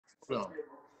film.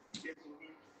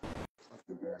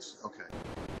 Okay.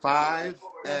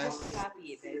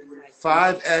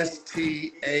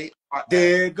 5STA.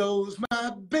 There goes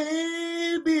my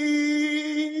baby.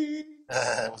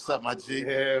 What's up, my G?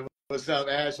 Yeah, what's up,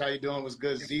 Ash? How you doing? What's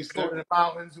good, Zista? In the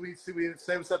mountains. We say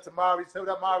what's up to Mari. Say what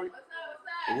up, Mari.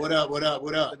 What up, what up,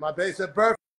 what up? My baby's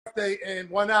birthday in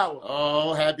 1 hour.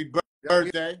 Oh, happy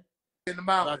birthday. In the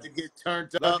mountains. About to get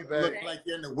turned up. Look like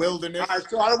you're in the wilderness. All right,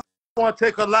 so I don't want to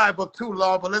take her live up too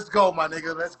long, but let's go, my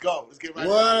nigga. Let's go. Let's get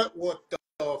right. What the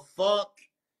fuck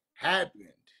happened?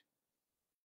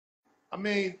 I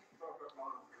mean,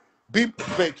 babe,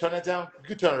 turn that down. You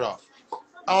can turn it off.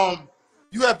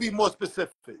 You have to be more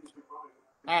specific.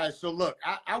 All right, so look,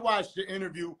 I watched the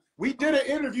interview. We did an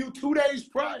interview 2 days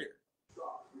prior.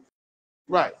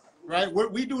 Right. Right?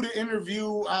 We do the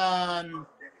interview on,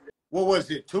 what was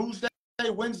it, Tuesday,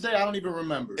 Wednesday? I don't even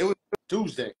remember. It was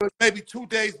Tuesday. It was maybe 2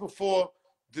 days before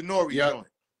the Nori joint.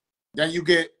 Then you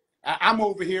get, I'm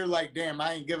over here like, damn,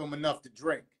 I ain't give him enough to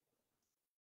drink.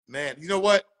 Man, you know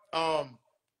what?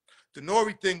 The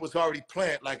Nori thing was already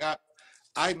planned. Like I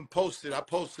even posted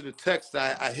a text.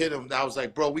 I hit him. I was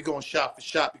like, bro, we going shot for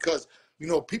shot because, you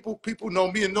know, people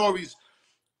know me and Nori's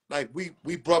like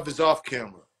we brothers off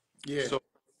camera. Yeah.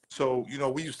 So you know,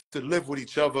 we used to live with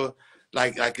each other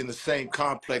like in the same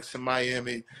complex in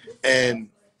Miami, and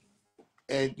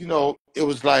you know, it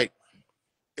was like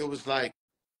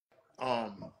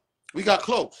we got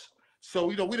close.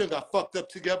 So, you know, we done got fucked up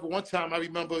together. One time I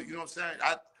remember, you know what I'm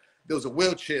saying? There was a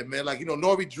wheelchair, man. Like, you know,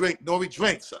 Nori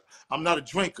drinks. I'm not a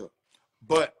drinker.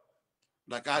 But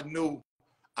like I knew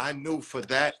for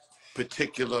that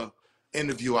particular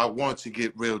interview, I wanted to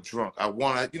get real drunk.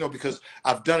 You know, because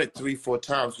I've done it 3-4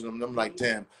 times with him. And I'm like,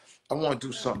 damn, I want to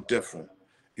do something different.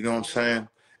 You know what I'm saying?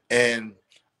 And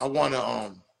I want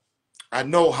to, I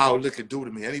know how liquor do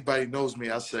to me. Anybody knows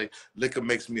me, I say liquor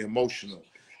makes me emotional.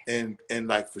 And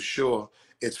like for sure,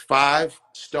 it's 5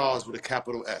 stars with a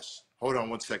capital S. Hold on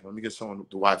 1 second. Let me get someone the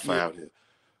Wi-Fi out here.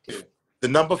 Yeah. The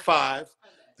number 5,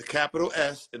 the capital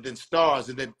S, and then stars,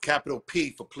 and then capital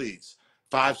P for please.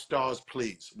 5 stars,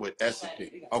 please, with S and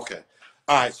P. Okay.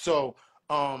 All right. So,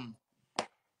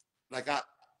 like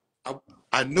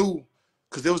I knew,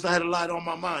 because I had a lot on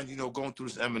my mind, you know, going through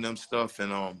this Eminem stuff,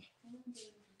 and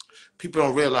people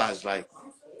don't realize, like,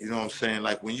 you know what I'm saying?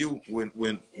 Like when you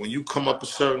come up a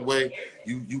certain way,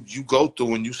 you go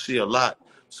through and you see a lot.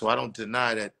 So I don't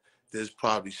deny that there's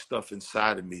probably stuff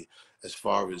inside of me as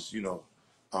far as, you know,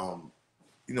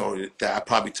 that I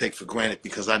probably take for granted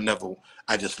because I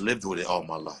just lived with it all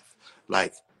my life.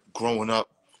 Like growing up,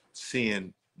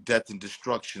 seeing death and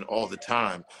destruction all the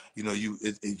time. You know,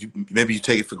 maybe you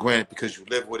take it for granted because you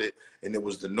live with it and it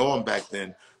was the norm back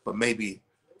then, but maybe,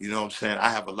 you know what I'm saying, I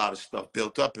have a lot of stuff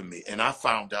built up in me. And I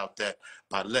found out that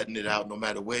by letting it out, no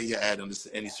matter where you're at under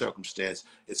any circumstance,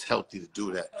 it's healthy to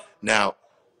do that. Now,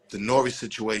 the Nori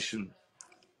situation,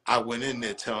 I went in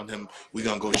there telling him we're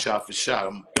gonna go shot for shot.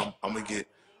 I'm gonna get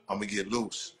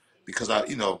loose. Because I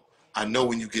know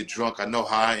when you get drunk, I know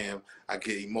how I am. I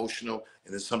get emotional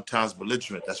and then sometimes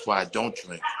belligerent. That's why I don't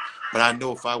drink. But I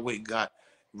know if I wait and got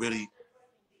really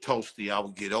toasty, I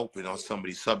would get open on some of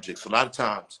these subjects. A lot of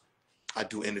times I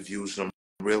do interviews and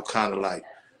I'm real kind of like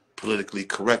politically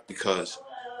correct because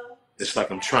it's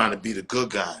like I'm trying to be the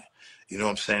good guy. You know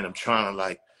what I'm saying? I'm trying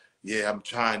to I'm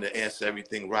trying to answer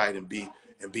everything right and be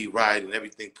right and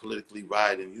everything politically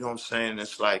right. And you know what I'm saying?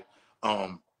 It's like,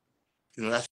 you know,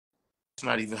 that's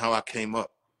not even how I came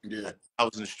up. Yeah. I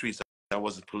was in the streets. I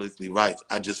wasn't politically right.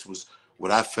 I just was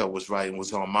what I felt was right and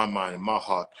was on my mind and my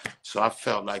heart. So I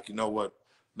felt like, you know what?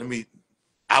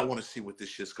 I want to see what this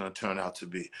shit's going to turn out to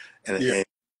be. And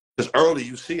because early,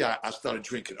 you see, I started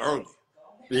drinking early.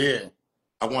 Yeah.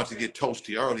 I wanted to get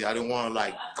toasty early. I didn't want to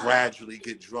like gradually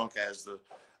get drunk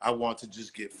I want to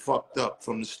just get fucked up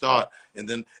from the start. And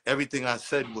then everything I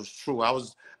said was true. I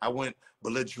went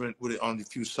belligerent with it on a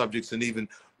few subjects and even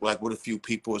like with a few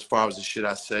people as far as the shit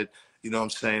I said, you know what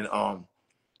I'm saying?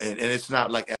 And it's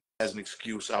not like as an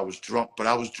excuse I was drunk, but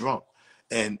I was drunk.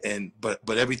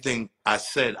 But everything I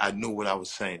said, I knew what I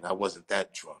was saying. I wasn't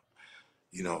that drunk.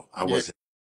 You know, I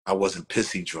wasn't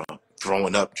pissy drunk,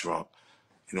 throwing up drunk.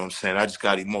 You know what I'm saying? I just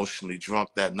got emotionally drunk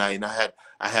that night and I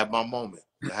had my moment.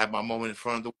 I had my moment in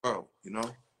front of the world, you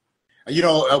know? You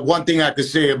know, one thing I could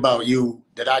say about you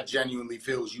that I genuinely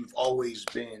feel is you've always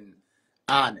been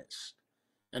honest.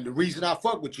 And the reason I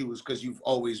fuck with you is because you've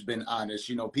always been honest.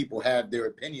 You know, people have their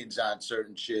opinions on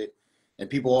certain shit, and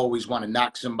people always want to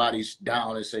knock somebody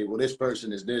down and say, well, this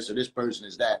person is this or this person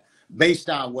is that, based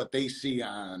on what they see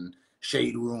on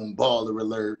Shade Room, Baller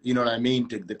Alert, you know what I mean?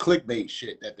 The clickbait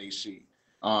shit that they see.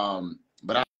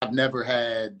 But I've never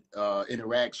had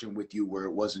interaction with you where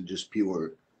it wasn't just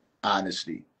pure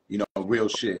honesty, you know, real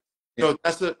shit. You know,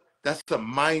 that's a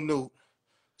minute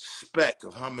speck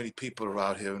of how many people are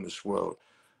out here in this world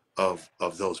of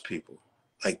those people.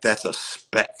 Like that's a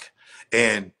speck.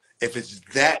 And if it's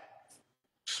that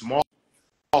small,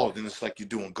 then it's like you're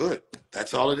doing good.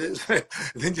 That's all it is.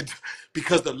 Then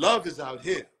because the love is out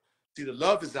here. See, the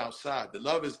love is outside.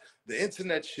 The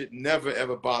internet shit never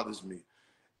ever bothers me.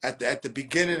 At the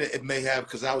beginning, it may have,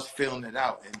 because I was feeling it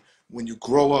out. And when you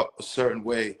grow up a certain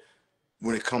way,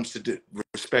 when it comes to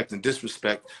respect and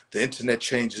disrespect, the internet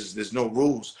changes. There's no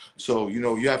rules. So, you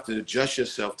know, you have to adjust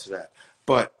yourself to that.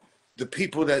 But the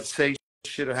people that say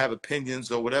shit or have opinions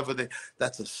or whatever,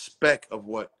 that's a speck of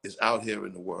what is out here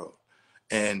in the world.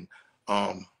 And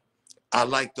I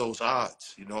like those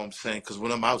odds, you know what I'm saying? Because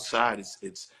when I'm outside,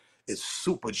 it's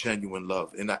super genuine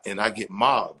love. And I get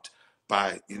mobbed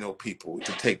by, you know, people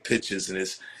to take pictures, and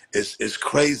it's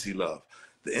crazy love.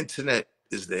 The internet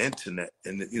is the internet.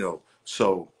 And, you know,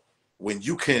 so when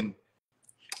you can,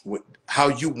 how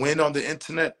you win on the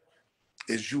internet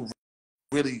is you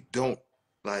really don't,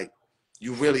 like,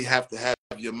 you really have to have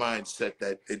your mindset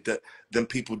that them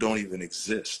people don't even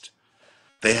exist.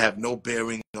 They have no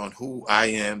bearing on who I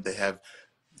am.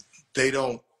 They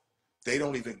don't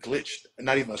even glitch,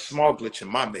 not even a small glitch in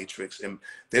my matrix, and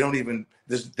they don't even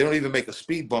make a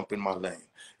speed bump in my lane.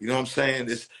 You know what I'm saying?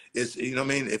 It's you know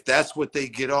what I mean? If that's what they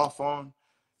get off on,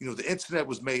 you know, the internet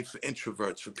was made for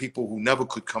introverts, for people who never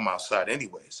could come outside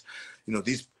anyways. You know,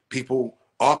 these people,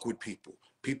 awkward people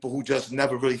who just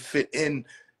never really fit in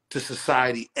to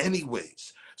society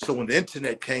anyways. So when the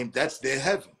internet came, that's their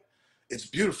heaven. It's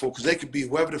beautiful because they could be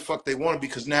whoever the fuck they want to,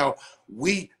 because now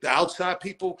we, the outside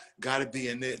people, got to be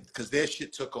in there because their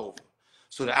shit took over.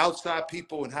 So the outside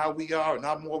people and how we are and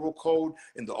our moral code,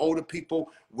 and the older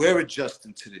people, we're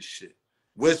adjusting to this shit.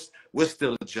 We're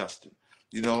still adjusting.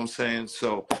 You know what I'm saying?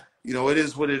 So, you know, it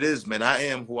is what it is, man. I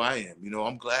am who I am. You know,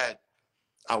 I'm glad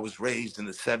I was raised in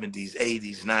the 70s,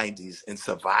 80s, 90s and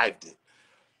survived it.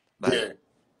 Like, Yeah.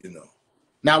 you know.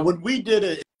 Now, when we did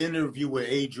an interview with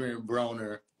Adrian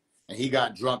Broner and he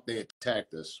got drunk, they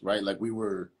attacked us, right? Like we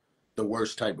were the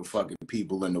worst type of fucking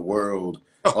people in the world.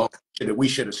 Oh, we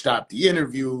should have stopped the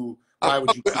interview. Why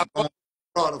would you keep going?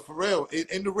 For real,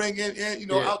 in the ring and you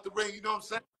know, out the ring, you know what I'm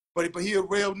saying? But he a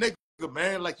real nigga,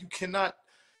 man. Like you cannot.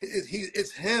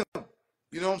 It's him.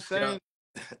 You know what I'm saying?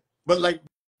 Yeah. But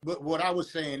what I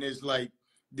was saying is like,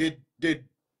 did it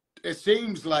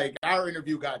seems like our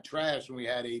interview got trashed when we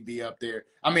had AB up there.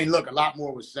 I mean, look, a lot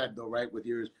more was said though, right, with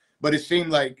yours. But it seemed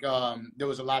like there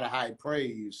was a lot of high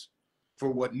praise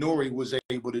for what Nori was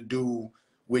able to do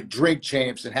with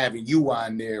DrinkChamps and having you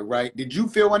on there, right? Did you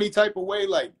feel any type of way?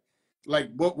 Like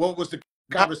what was the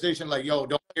conversation like? Yo,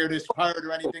 don't hear this part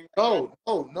or anything? No,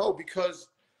 because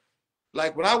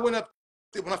like when I went up,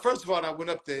 first of all, I went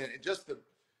up there and just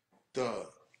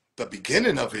the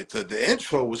beginning of it, the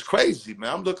intro was crazy,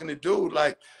 man. I'm looking at dude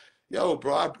like, yo,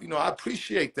 bro, I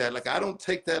appreciate that. Like I don't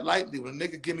take that lightly. When a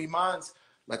nigga give me mines,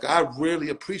 like I really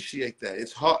appreciate that.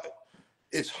 It's hard.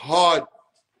 It's hard.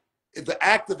 The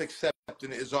act of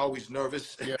accepting it is always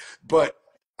nervous, Yeah. but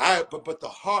the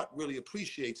heart really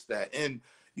appreciates that. And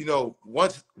you know,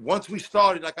 once we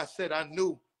started, like I said, I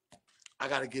knew I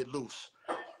gotta get loose.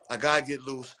 I gotta get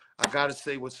loose. I gotta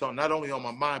say what's on, not only on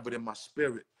my mind, but in my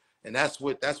spirit. And that's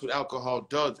what alcohol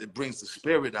does. It brings the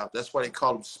spirit out. That's why they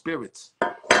call them spirits.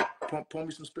 Pour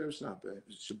me some spirits now, babe.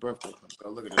 It's your birthday.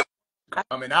 Oh, look at this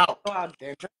coming out. I'm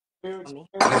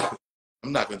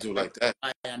not gonna do like that.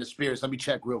 And the spirits. Let me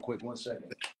check real quick. 1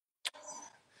 second.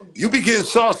 You be getting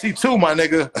saucy too, my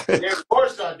nigga. Yeah, of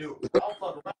course I do. I'll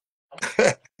fuck around.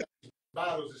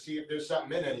 Bottles to see if there's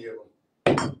something in any of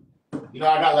them. You know,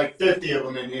 I got like 50 of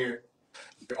them in here.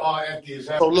 They're all empty as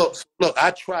hell. So look,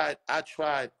 I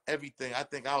tried everything. I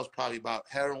think I was probably about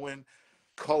heroin,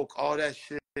 coke, all that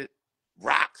shit,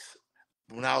 rocks,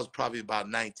 when I was probably about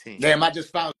 19. Damn, I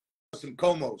just found some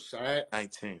Comos, all right?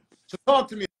 19. So talk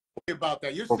to me about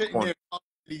that. You're sitting there talking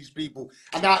to these people.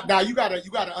 And now you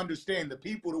gotta understand the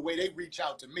people, the way they reach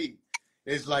out to me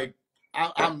is like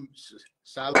I'm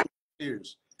silent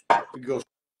ears. We go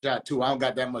shot too. I don't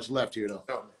got that much left here though.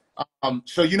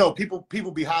 So you know, people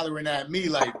be hollering at me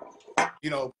like, you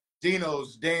know,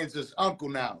 Dino's Danza's uncle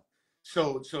now.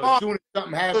 So as soon as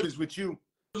something happens with you,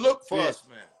 look for us,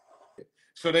 man.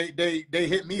 So they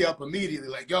hit me up immediately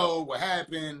like, yo, what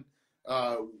happened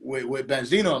with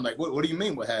Benzino? I'm like, what do you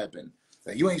mean what happened?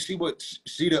 Like, you ain't see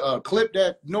the clip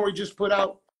that Nori just put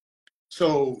out?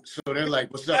 So they're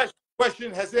like, what's up?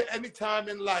 Question: has there any time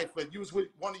in life when you was with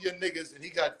one of your niggas and he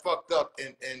got fucked up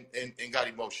and got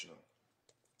emotional?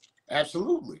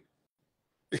 Absolutely.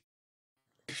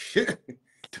 The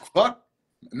fuck?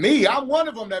 Me, I'm one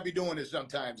of them that be doing this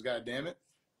sometimes, God damn it.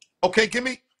 Okay, give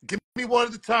me one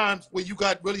of the times where you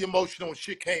got really emotional and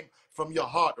shit came from your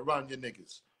heart around your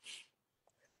niggas.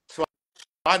 So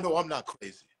I know I'm not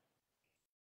crazy.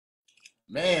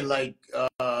 Man, like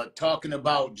talking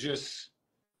about just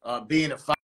being a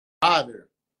father,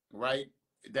 right?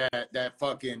 That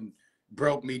fucking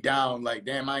broke me down. Like,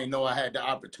 damn, I didn't know I had the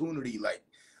opportunity. Like,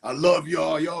 I love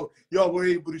y'all. Y'all were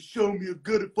able to show me a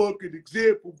good fucking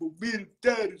example. But being a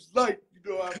dad is like,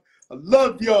 you know, I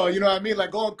love y'all. You know what I mean?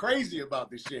 Like going crazy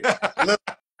about this shit. Look,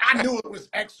 I knew it was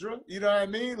extra. You know what I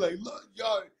mean? Like, look,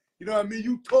 y'all. You know what I mean?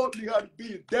 You taught me how to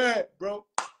be a dad, bro.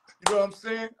 You know what I'm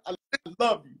saying? I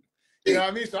love you. You know what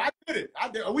I mean? So I did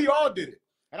it. We all did it.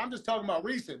 And I'm just talking about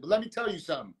recent. But let me tell you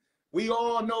something. We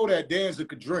all know that Danza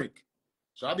could drink.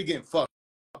 So I be getting fucked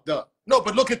up. No,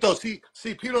 but look at those. See,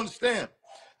 people understand.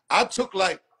 I took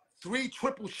like 3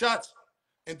 triple shots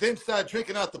and then started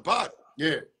drinking out the bottle.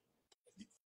 Yeah.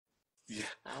 Yeah.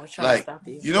 I was trying to stop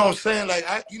you. You know what I'm saying? Like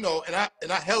I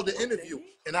held the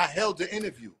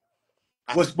interview.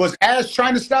 Was Ash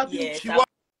trying to stop you? Yes, She was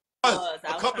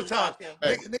a couple of times.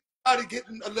 Nigga started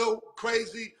getting a little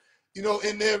crazy, you know,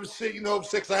 in there and shit, you know,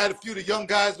 because I had a few of the young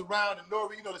guys around and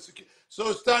Nori, you know, so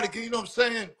it started getting, you know what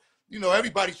I'm saying? You know,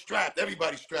 everybody's strapped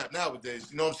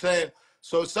nowadays, you know what I'm saying?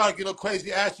 So it started getting a little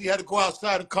crazy. Ashley had to go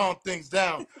outside and calm things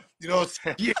down, you know what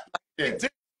I'm saying? Yeah.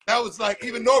 That was like,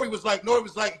 even Nori was like,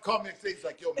 he called me and said, he's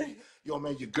like, yo,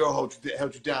 man, your girl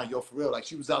held you down, yo, for real. Like,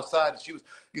 she was outside and she was,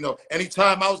 you know,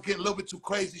 anytime I was getting a little bit too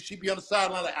crazy, she'd be on the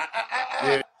sideline like,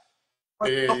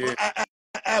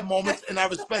 Yeah. moments, and I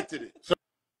respected it.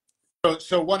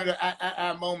 So one of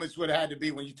the moments would have had to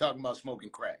be when you're talking about smoking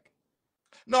crack.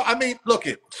 No, I mean, look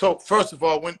it. So first of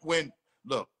all, when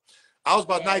look, I was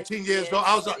about 19 years old.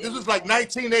 This was like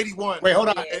 1981. Wait, hold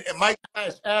on. And Mike,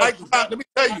 let me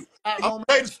tell you. I'm gonna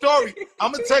tell you the story.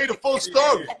 I'm gonna tell you the full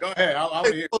story. Yeah. Go ahead. I want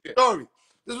to hear the story.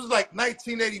 This was like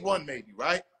 1981, maybe,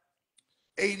 right?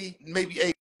 80,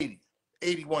 maybe 80,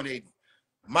 81, 80.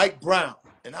 Mike Brown,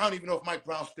 and I don't even know if Mike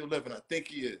Brown's still living. I think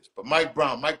he is. But Mike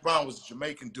Brown was a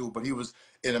Jamaican dude, but he was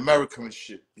in America and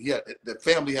shit. The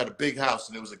family had a big house,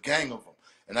 and there was a gang of them.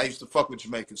 And I used to fuck with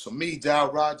Jamaicans. So me,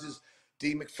 Dow Rogers,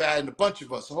 D. McFadden, a bunch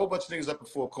of us, a whole bunch of niggas up in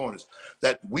Four Corners.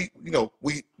 That we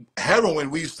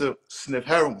used to sniff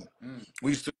heroin.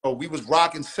 We was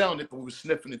rocking, selling it, but we was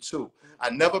sniffing it too. I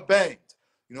never banged.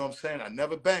 You know what I'm saying? I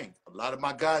never banged. A lot of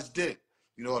my guys did.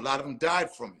 You know, a lot of them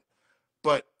died from it.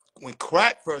 But when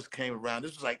crack first came around,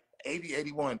 this was like 80,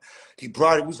 81, he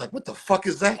brought it. We was like, what the fuck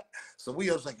is that? So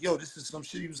we was like, yo, this is some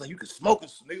shit. He was like, you can smoke it.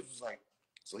 So niggas was like,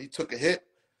 so he took a hit.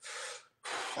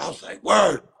 I was like,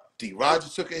 word. D.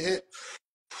 Rogers took a hit.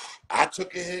 I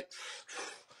took a hit.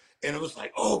 And it was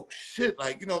like, oh, shit.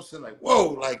 Like, you know what I'm saying? Like,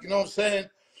 whoa. Like, you know what I'm saying?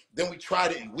 Then we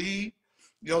tried it in weed.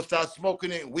 You know, started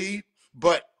smoking it in weed.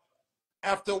 But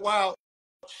after a while,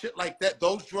 shit like that,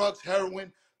 those drugs,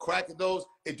 heroin, crack, and those,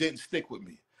 it didn't stick with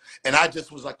me. And I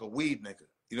just was like a weed nigga.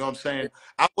 You know what I'm saying?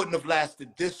 I wouldn't have lasted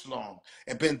this long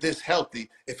and been this healthy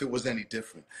if it was any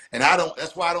different. And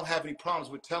that's why I don't have any problems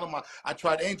with telling I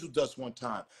tried angel dust one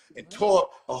time and tore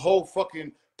a whole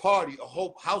fucking party, a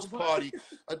whole house party.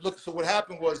 Look, so what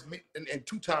happened was, and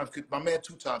 2 times, my man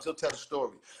 2 times, he'll tell the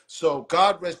story. So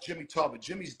God rest Jimmy Tarver.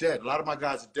 Jimmy's dead. A lot of my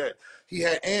guys are dead. He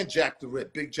had, and Jack the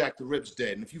Rip, Big Jack the Rip's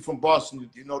dead. And if you're from Boston,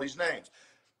 you know these names.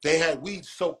 They had weed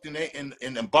soaked in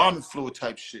embalming fluid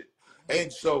type shit.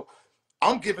 And so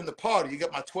I'm giving the party. You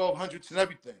got my 1200s and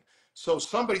everything. So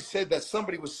somebody said that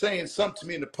somebody was saying something to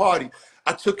me in the party.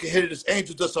 I took a hit of this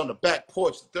angel dust on the back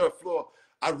porch, the 3rd floor.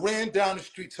 I ran down the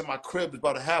street to my crib,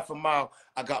 about a half a mile.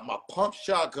 I got my pump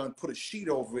shotgun, put a sheet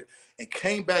over it, and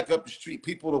came back up the street.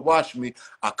 People to watch me.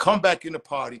 I come back in the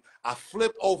party. I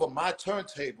flip over my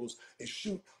turntables and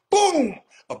shoot, boom,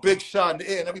 a big shot in the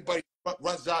air, and everybody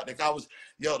runs out like I was,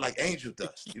 like angel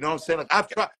dust. You know what I'm saying? Like I've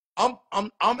tried.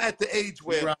 I'm at the age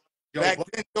where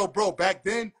back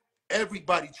then,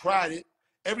 everybody tried it.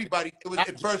 Everybody, it was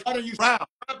at first round. Rap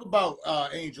about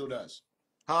angel dust.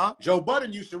 Huh? Joe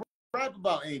Budden used to rap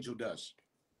about angel dust.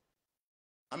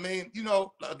 I mean, you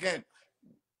know, again,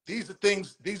 these are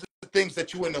things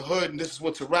that you in the hood and this is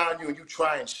what's around you and you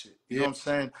trying shit. You know what I'm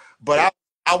saying? But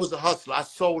I was a hustler. I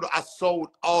sold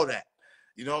all that.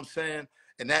 You know what I'm saying?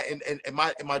 And that and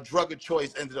my drug of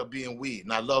choice ended up being weed.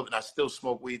 And I love it, and I still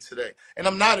smoke weed today. And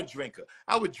I'm not a drinker.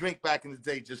 I would drink back in the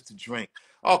day just to drink.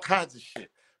 All kinds of shit.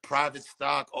 Private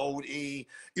stock, Old E,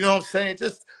 you know what I'm saying?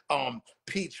 Just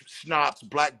peach schnapps,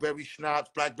 blackberry schnapps,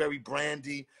 blackberry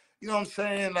brandy. You know what I'm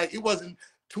saying? Like, it wasn't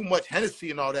too much Hennessy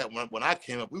and all that when I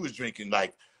came up. We was drinking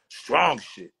like strong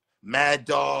shit. Mad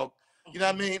Dog. You know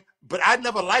what I mean? But I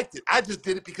never liked it. I just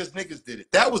did it because niggas did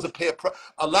it. That was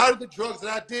a lot of the drugs that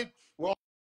I did were all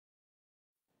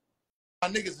my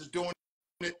niggas is doing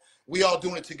it. We all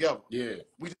doing it together. Yeah.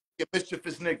 We just get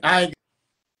mischievous niggas. I ain't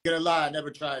gonna lie, I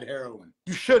never tried heroin.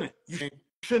 You shouldn't. You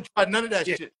shouldn't try none of that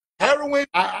shit. Heroin.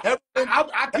 I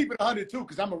keep it 100 too,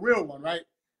 because I'm a real one, right?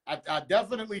 I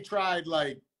definitely tried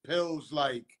like pills,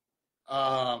 like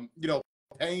you know,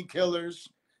 painkillers,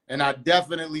 and I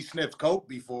definitely sniffed coke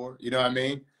before. You know what I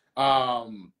mean? But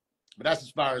that's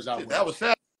as far as I went. That was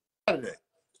Saturday.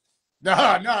 No.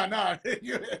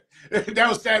 That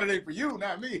was Saturday for you,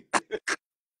 not me.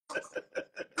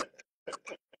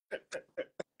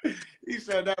 He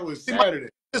said that was Saturday.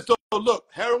 So look,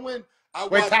 heroin.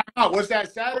 Wait, time out. Was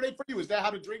that Saturday for you? Is that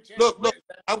how the drink changed? Look.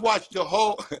 I watched the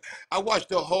whole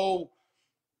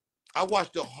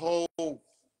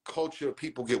culture of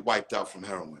people get wiped out from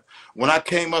heroin. When I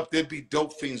came up, there'd be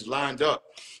dope fiends lined up.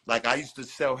 Like I used to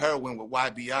sell heroin with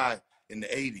YBI in the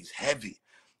 80s, heavy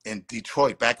in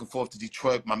Detroit, back and forth to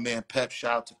Detroit. My man Pep,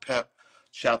 shout out to Pep,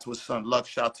 shout out to his son Lux,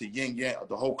 shout out to Yin Yang,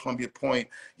 the whole Columbia Point.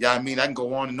 Yeah, I mean, I can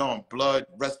go on and on. Blood,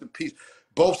 rest in peace.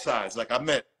 Both sides. Like I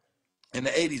met in the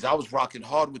 80s, I was rocking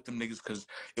hard with them niggas because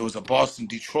it was a Boston,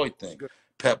 Detroit thing.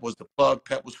 Pep was the plug.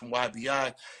 Pep was from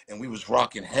YBI, and we was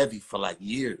rocking heavy for like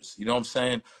years. You know what I'm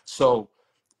saying? So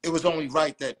it was only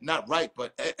right that, not right,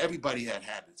 but everybody had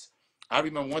habits. I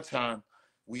remember one time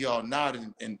we all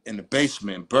nodded in the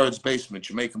basement, Bird's basement,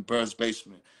 Jamaican Bird's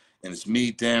basement. And it's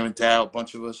me, Darren, Dow, a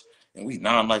bunch of us, and we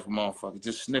nod like a motherfucker,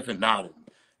 just sniffing, nodding.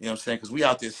 You know what I'm saying? Because we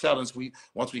out there selling. So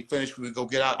once we finished, we would go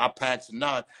get out our packs and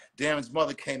nod. Darren's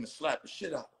mother came and slapped the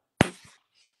shit out.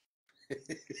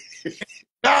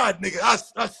 God, nigga,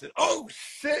 I said, oh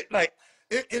shit, like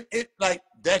it like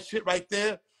that shit right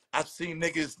there. I've seen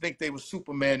niggas think they was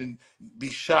Superman and be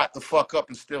shot the fuck up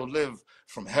and still live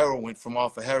from heroin, from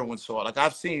off of heroin. So like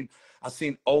I've seen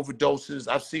overdoses.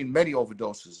 I've seen many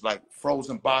overdoses, like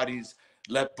frozen bodies,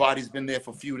 left bodies been there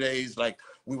for a few days. Like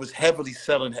we was heavily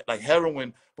selling like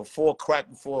heroin before crack,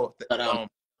 before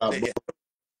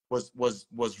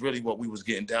was really what we was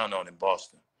getting down on in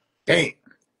Boston. Damn.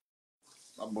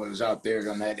 My boy was out there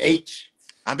on that H.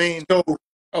 I mean, so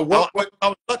I was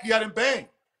lucky I didn't bang.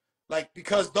 Like,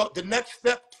 because the next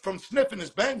step from sniffing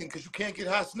is banging, because you can't get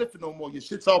high sniffing no more. Your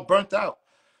shit's all burnt out.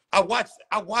 I watched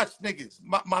niggas.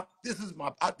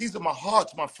 These are my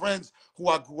hearts, my friends who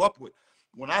I grew up with.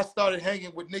 When I started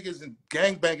hanging with niggas and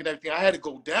gangbanging and everything, I had to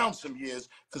go down some years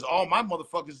because all my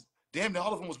motherfuckers, damn near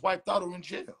all of them was wiped out or in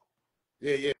jail.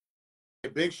 Yeah.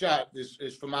 Big Shot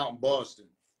is from out in Boston.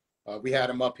 We had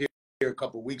him up here a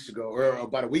couple weeks ago, or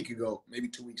about a week ago, maybe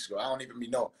 2 weeks ago. I don't even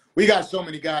know. We got so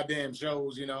many goddamn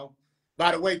shows, you know.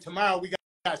 By the way, tomorrow we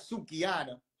got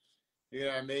Sukiana. You know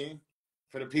what I mean?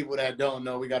 For the people that don't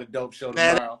know, we got a dope show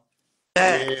tomorrow.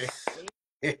 Yeah.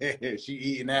 She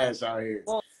eating ass out here.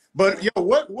 But yo,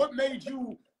 what made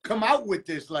you come out with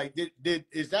this? Like,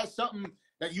 is that something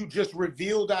that you just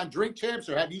revealed on DrinkChamps,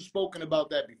 or have you spoken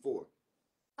about that before?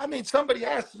 I mean, somebody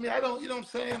asked me. I don't, you know what I'm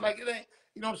saying? Like, it ain't,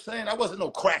 you know what I'm saying? I wasn't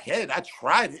no crackhead. I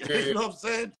tried it. You know what I'm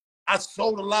saying? I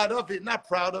sold a lot of it, not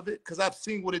proud of it, because I've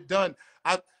seen what it done.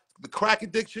 The crack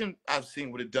addiction, I've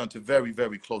seen what it done to very,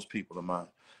 very close people of mine.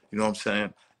 You know what I'm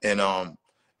saying? And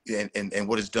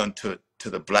what it's done to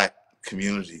the black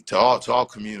community, to all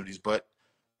communities, but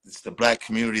it's the black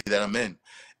community that I'm in.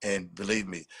 And believe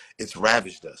me, it's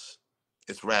ravaged us.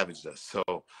 It's ravaged us. So,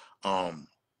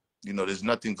 you know, there's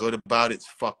nothing good about it. It's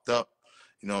fucked up.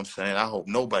 You know what I'm saying? I hope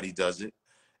nobody does it.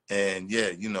 And yeah,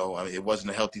 you know, I mean, it wasn't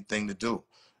a healthy thing to do.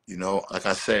 You know, like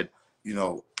I said, you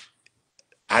know,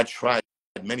 I tried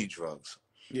many drugs.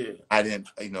 Yeah. I didn't,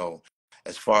 you know,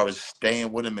 as far as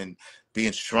staying with him and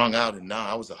being strung out, and now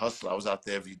I was a hustler. I was out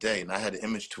there every day, and I had an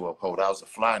image to uphold. I was a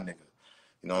fly nigga.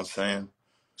 You know what I'm saying?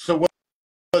 So what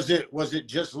was it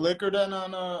just liquor then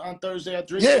on Thursday at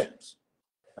DrinkChamps?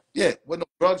 Yeah, with no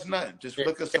drugs, nothing. Just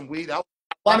liquor, some weed. I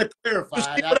want to clarify.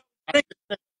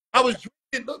 I was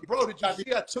drinking. Look, bro, did you see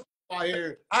I took my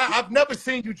hair? I've never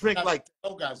seen you drink like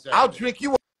that. I'll drink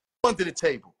you under the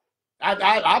table.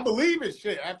 I believe it,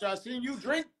 shit. After I seen you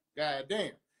drink, god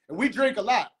damn. And we drink a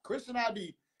lot. Chris and I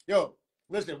be, yo,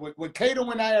 listen, when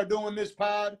Kato and I are doing this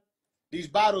pod, these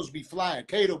bottles be flying.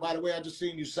 Kato, by the way, I just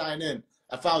seen you sign in.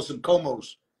 I found some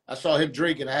Comos. I saw him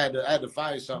drinking. I had to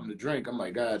find something to drink. I'm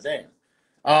like, god damn.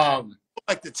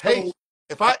 Like the taste.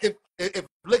 If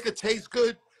liquor tastes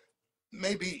good,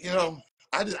 maybe, you know,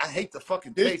 I hate the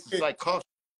fucking taste. It's like coffee.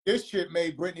 This shit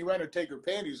made Brittany Renner take her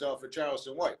panties off for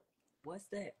Charleston White. What's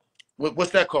that?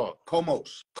 What's that called?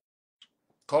 Comos.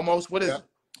 Comos? What is it?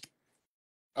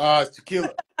 It's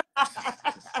tequila.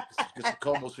 Mr.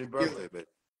 Como's free birthday, baby.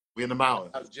 We in the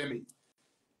mountains. That was Jimmy.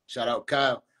 Shout out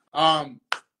Kyle.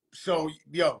 So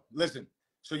yo, listen.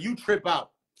 So you trip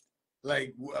out.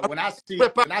 Like when I see,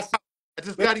 I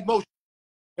just got emotional.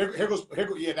 Here goes,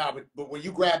 yeah, nah, but when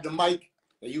you grab the mic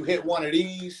and you hit one of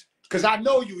these, because I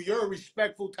know you're a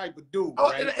respectful type of dude,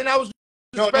 right? And I was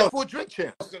respectful of Drink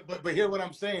Champs. But hear what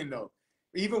I'm saying though.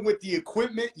 Even with the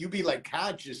equipment, you be like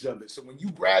conscious of it. So when you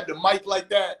grab the mic like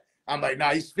that, I'm like,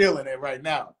 nah, he's feeling it right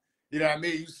now. You know what I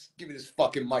mean? You give me this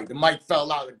fucking mic. The mic fell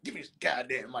out. Like, give me this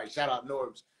goddamn mic. Shout out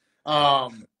Norbs.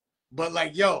 But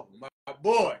like, yo, my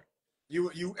boy,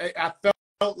 I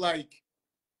felt like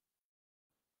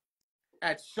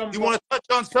at some. You want to touch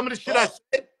on some of the shit I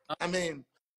said? I mean,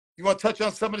 you want to touch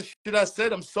on some of the shit I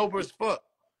said? I'm sober as fuck.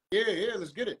 Yeah,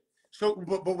 let's get it. So,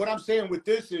 but what I'm saying with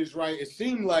this is, right, it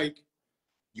seemed like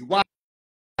you wanted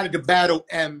to battle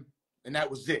M, and that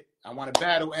was it. I want to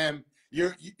battle M.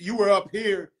 You were up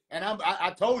here, and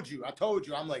I told you,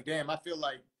 I'm like, damn, I feel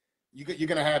like you're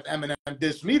gonna have Eminem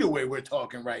diss me the way we're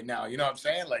talking right now. You know what I'm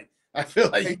saying? Like, I feel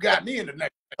like you got me in the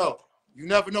neck. No, you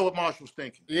never know what Marshall's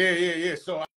thinking. Yeah.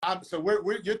 So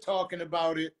you're talking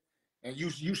about it, and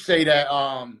you say that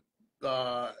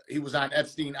he was on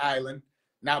Epstein Island.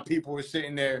 Now people are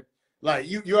sitting there like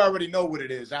you already know what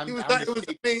it is.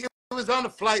 It was on the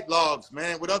flight logs,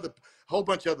 man, with a whole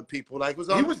bunch of other people. Like, it was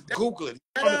on Google it.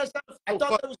 I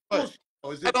thought that was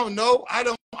bullshit. I don't know.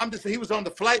 I'm just saying he was on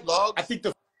the flight log. I think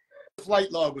the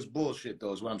flight log was bullshit,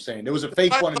 though, is what I'm saying. There was a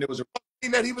fake one and there was a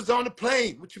that he was on the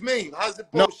plane. What you mean? How's it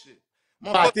bullshit?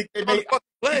 No, I think they made out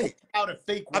a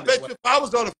fake one. I bet you if I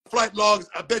was on the flight logs,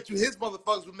 I bet you his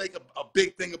motherfuckers would make a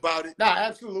big thing about it. Nah,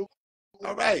 absolutely.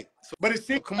 All right. So, but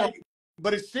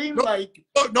it seemed like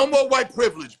no more white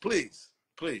privilege, please.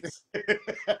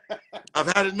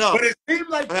 I've had enough. But it seemed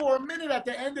like for a minute at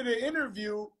the end of the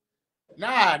interview,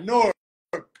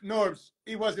 Norbs,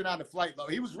 he wasn't on the flight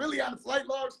log. He was really on the flight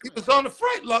logs? He was on the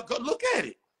flight log. Look at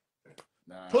it.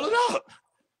 Nah, pull it up.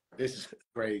 This is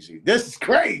crazy.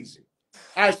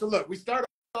 All right, so look, we started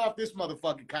off this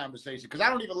motherfucking conversation because I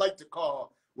don't even like to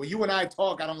call, when you and I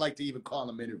talk, I don't like to even call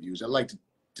them interviews. I like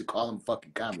to call them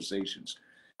fucking conversations.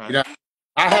 Right. You know,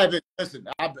 I haven't, listen,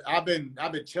 I've been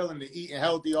chilling and eating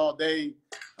healthy all day,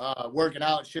 working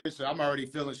out and shit, so I'm already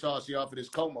feeling saucy off of this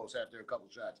Comos after a couple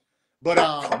shots. But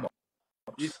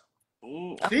it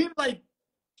seemed like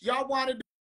y'all wanted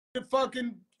to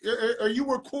fucking, or you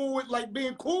were cool with, like,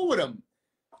 being cool with him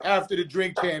after the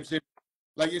DrinkChamps.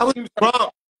 Like, I was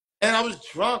drunk, and I was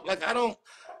drunk. Like, I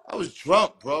was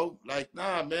drunk, bro. Like,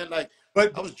 nah, man. Like,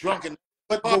 but I was drunk.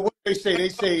 But what they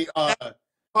say,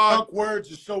 drunk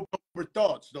words are sober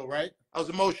thoughts, though, right? I was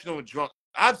emotional and drunk.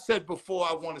 I've said before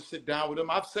I want to sit down with him.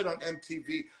 I've said on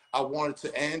MTV I wanted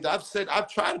to end. I've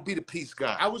tried to be the peace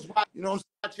guy. I was watching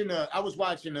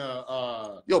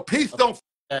Yo, peace don't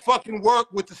fucking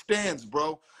work with the stands,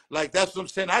 bro. Like, that's what I'm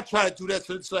saying. I try to do that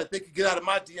so it's like they could get out of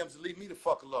my DMs and leave me the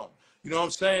fuck alone. You know what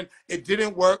I'm saying? It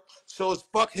didn't work, so it's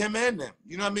fuck him and them.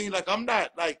 You know what I mean? Like, I'm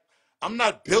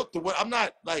not built the way, I'm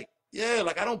not like, yeah,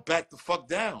 like, I don't back the fuck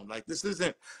down. Like,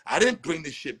 I didn't bring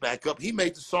this shit back up. He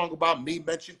made the song about me,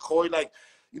 mentioned Coy. Like,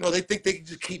 you know, they think they can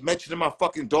just keep mentioning my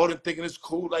fucking daughter and thinking it's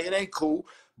cool. Like, it ain't cool,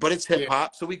 but it's hip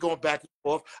hop. So we going back and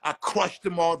forth. I crushed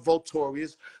him on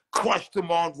Votorious, crushed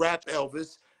him on Rap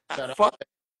Elvis.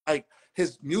 Like,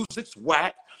 his music's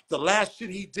whack. The last shit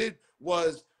he did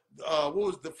was, what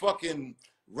was the fucking,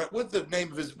 what's the name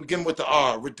of his, begin with the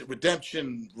R,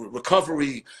 Redemption,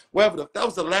 Recovery, whatever. That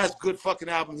was the last good fucking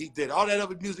album he did. All that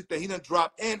other music that he done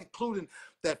dropped, and including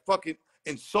that fucking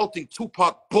insulting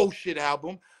Tupac bullshit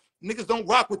album. Niggas don't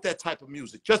rock with that type of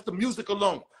music. Just the music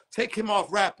alone. Take him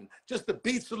off rapping. Just the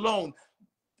beats alone.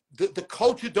 The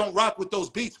culture don't rock with those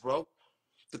beats, bro.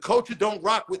 The culture don't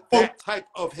rock with that type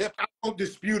of hip hop. I don't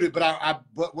dispute it, but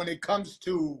when it comes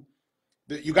to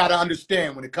you got to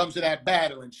understand, when it comes to that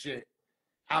battle and shit,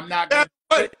 I'm not gonna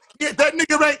that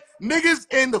nigga right.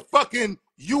 Niggas in the fucking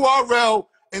URL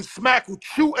and Smack will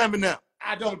chew Eminem.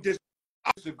 I don't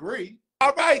disagree.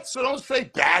 All right, so don't say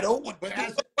battle.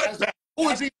 Who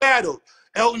is he battled?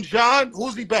 Elton John?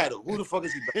 Who's he battled? Who the fuck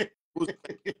is he battled?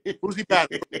 Who's he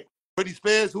battled? Britney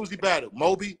Spears? Who's he battled?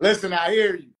 Moby? Listen, I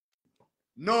hear you.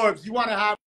 Norbs, you want to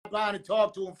hop on and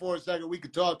talk to him for a second? We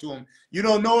could talk to him. You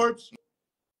know Norbs?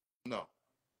 No.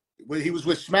 Well, he was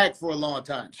with Smack for a long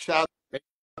time. Shout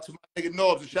out to my nigga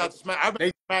Norbs and shout out to Smack. I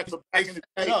remember Smack from back in the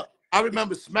day. I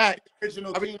remember Smack. I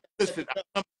remember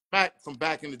Smack from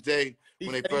back in the day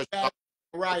when they first started.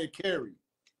 Mariah Carey.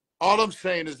 All I'm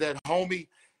saying is that homie,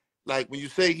 like, when you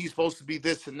say he's supposed to be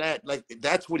this and that, like,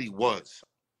 that's what he was.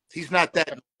 He's not that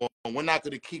no more. We're not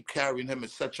going to keep carrying him at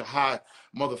such a high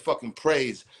motherfucking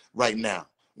praise right now.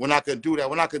 We're not going to do that.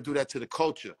 We're not going to do that to the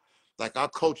culture. Like, our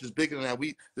culture is bigger than that.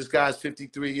 This guy's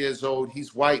 53 years old.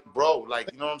 He's white, bro.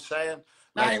 Like, you know what I'm saying?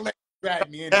 Like, I ain't letting you drag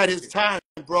me in. at his time,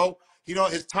 bro. You know,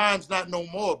 his time's not no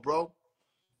more, bro.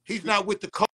 He's not with the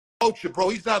culture, bro.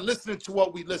 He's not listening to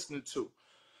what we listening to.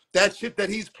 That shit that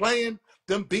he's playing,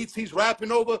 them beats he's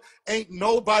rapping over, ain't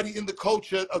nobody in the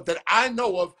culture that I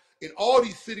know of in all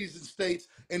these cities and states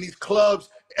and these clubs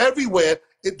everywhere.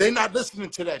 They're not listening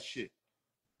to that shit.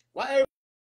 Why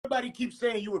everybody keeps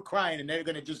saying you were crying and they're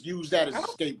gonna just use that as a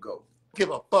scapegoat? Give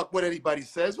a fuck what anybody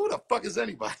says. Who the fuck is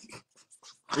anybody?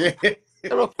 Yeah.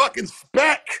 They're a fucking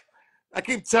speck. I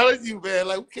keep telling you, man.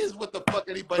 Like, who cares what the fuck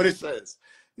anybody says?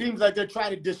 Seems like they're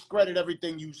trying to discredit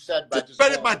everything you said by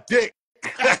discredit my dick.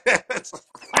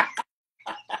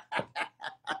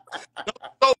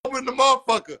 Over the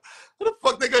motherfucker. Who the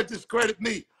fuck they gonna discredit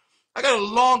me? I got a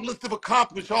long list of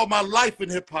accomplishments all my life in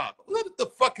hip hop. What the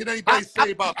fuck can anybody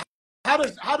say about? How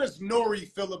does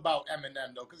Nori feel about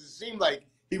Eminem though? Because it seemed like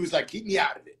he was like, keep me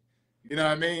out of it. You know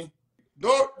what I mean?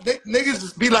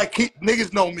 Niggas be like,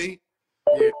 niggas know me.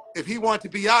 Yeah. If he wanted to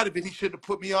be out of it, he should have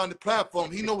put me on the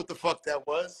platform. He know what the fuck that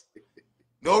was.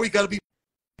 Nori got to be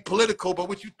political, but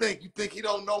what you think? You think he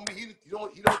don't know me? You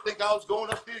don't think I was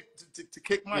going up there to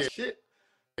kick my shit?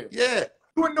 Yeah.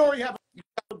 You and Nori have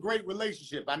a great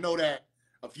relationship. I know that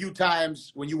a few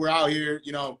times when you were out here,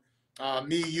 you know,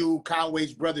 me, you,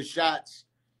 Conway's brother Shots,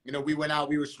 you know, we went out,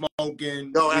 we were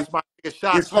smoking. No, that's my nigga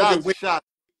Shots. Shots.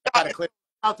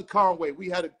 Out to Conway. We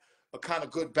had a kind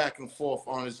of good back and forth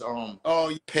on his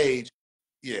page.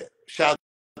 Yeah. Shout.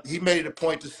 He made it a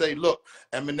point to say, look,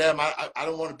 Eminem, I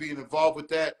don't want to be involved with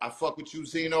that. I fuck with you,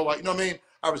 Zeno. You know what I mean?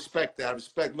 I respect that. I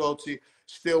respect loyalty.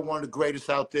 Still one of the greatest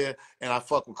out there, and I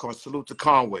fuck with Salute to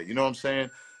Conway. You know what I'm saying?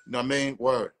 You know what I mean?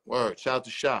 Word. Shout out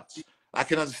to Shots. I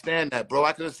can understand that, bro.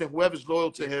 I can understand whoever's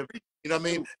loyal to him. You know what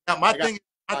I mean? Now, my thing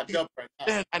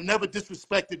is, I never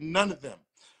disrespected none of them.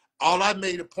 All I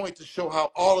made a point to show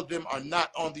how all of them are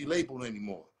not on the label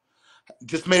anymore.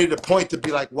 Just made it a point to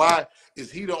be like, why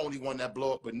is he the only one that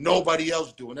blow up, but nobody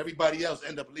else do, and everybody else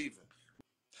end up leaving?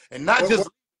 And not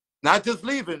just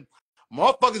leaving,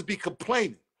 motherfuckers be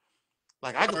complaining.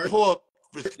 Like, I can pull up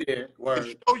and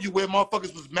show you where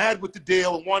motherfuckers was mad with the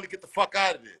deal and wanted to get the fuck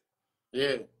out of there.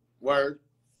 Yeah, word.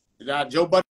 Now, Joe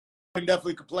Budden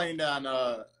definitely complained on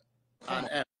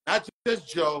M. Not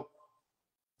just Joe.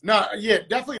 No, yeah,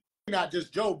 definitely not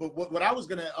just Joe. But what I was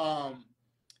gonna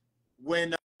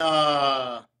when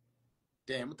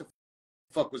damn, what the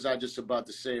fuck was I just about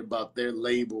to say about their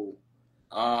label?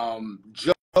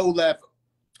 Joe left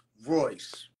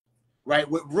Royce, right?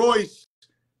 With Royce,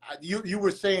 you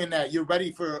were saying that you're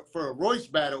ready for a Royce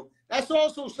battle. That's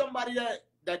also somebody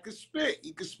that could spit.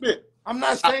 He could spit. I'm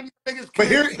not saying these niggas. But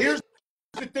here's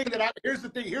the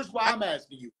thing Here's why I'm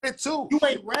asking you. It too. You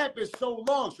ain't rapping so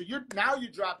long, so you're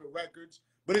dropping records,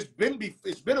 but it's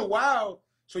been a while.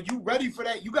 So you ready for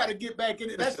that? You got to get back in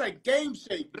it. That's like game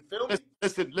shape. You feel me?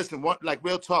 Listen. Like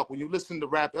real talk. When you listen to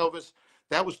Rap Elvis,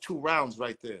 that was 2 rounds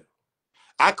right there.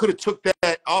 I could have took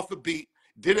that off a beat,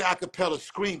 did it a cappella,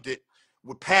 screamed it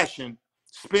with passion,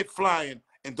 spit flying,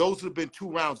 and those would have been 2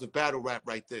 rounds of battle rap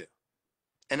right there.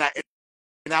 And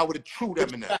I would have chewed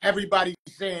them in that. Everybody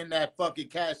saying that fucking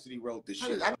Cassidy wrote this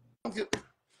shit. I don't get,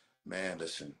 man,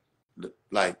 listen.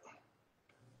 Like,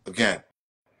 again,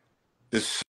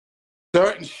 there's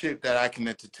certain shit that I can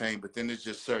entertain, but then there's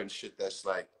just certain shit that's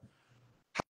like,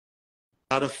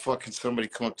 how the fuck can somebody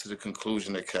come up to the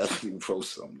conclusion that Cassidy wrote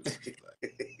something?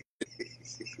 Like,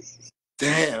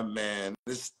 damn, man.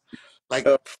 This, like,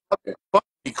 fuck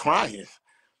me crying.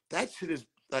 That shit is,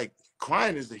 like,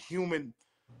 crying is a human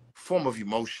form of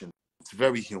emotion. It's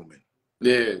very human.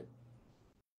 Yeah.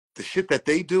 The shit that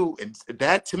they do, and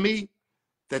that to me,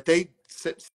 that they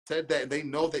said that they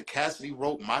know that Cassidy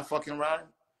wrote my fucking rhyme,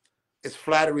 it's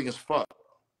flattering as fuck.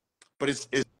 But it's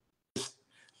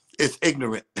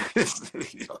ignorant.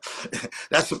 You know,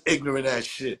 that's some ignorant ass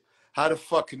shit. How the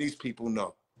fuck can these people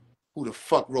know who the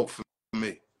fuck wrote for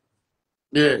me?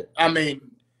 Yeah, I mean,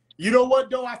 you know what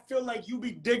though? I feel like you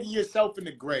be digging yourself in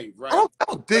the grave, right? I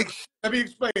don't dig. Let me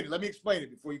explain it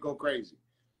before you go crazy,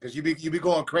 because you be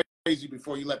going crazy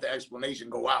before you let the explanation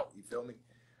go out. You feel me?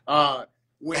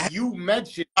 When you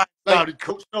mentioned, like,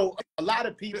 so a lot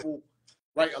of people,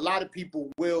 right? A lot of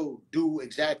people will do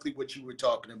exactly what you were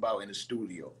talking about in the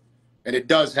studio, and it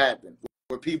does happen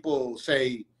where people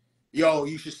say, "Yo,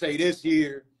 you should say this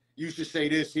here. You should say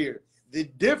this here." The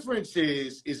difference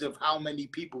is of how many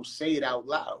people say it out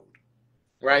loud,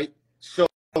 right? So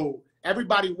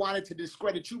everybody wanted to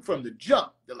discredit you from the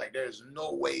jump. They're like, there's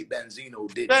no way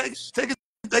Benzino did this.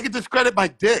 They can discredit my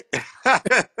dick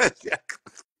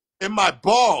and my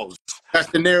balls. That's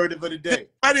the narrative of the day.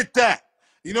 Discredit that.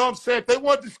 You know what I'm saying? If they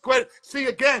want discredit, see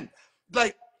again,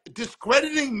 like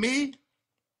discrediting me,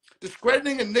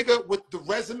 discrediting a nigga with the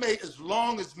resume as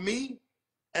long as me,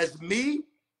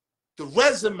 the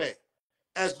resume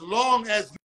as long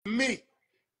as me.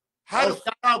 How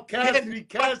shout out Cassidy,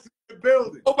 Cassidy in the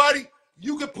building. Nobody,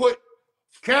 you can put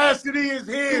Cassidy is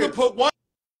here. You can put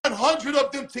 100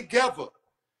 of them together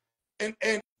and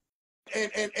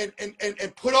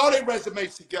put all their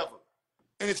resumes together,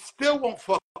 and it still won't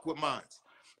fuck with mine.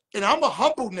 And I'm a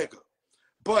humble nigga,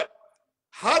 but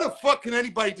how the fuck can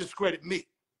anybody discredit me?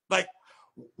 Like,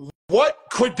 what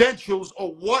credentials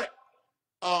or what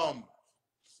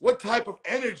type of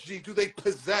energy do they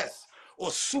possess or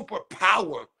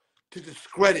superpower to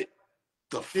discredit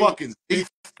the fucking beast?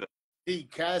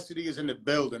 Cassidy is in the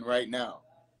building right now.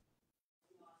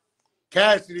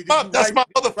 Cassidy, that's my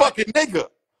motherfucking nigga.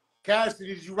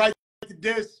 Cassidy, did you write the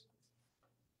diss?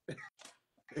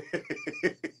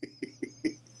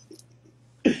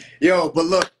 Yo, but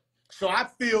look, so I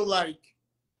feel like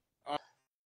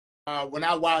when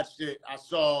I watched it,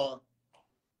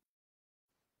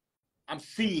 I'm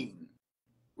seeing,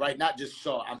 right? Not just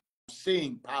saw, I'm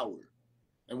seeing power.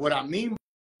 And what I mean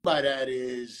by that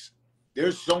is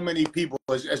there's so many people,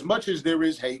 as much as there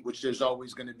is hate, which there's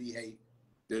always going to be hate,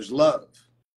 there's love,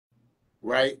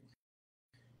 right?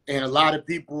 And a lot of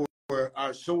people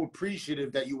are so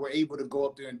appreciative that you were able to go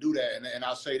up there and do that. And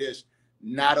I'll say this,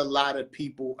 not a lot of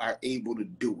people are able to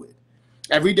do it.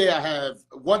 Every day I have,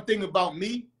 one thing about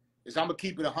me is I'm going to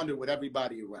keep it 100 with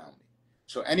everybody around me.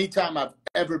 So anytime I've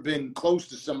ever been close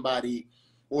to somebody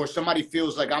or somebody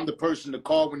feels like I'm the person to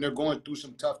call when they're going through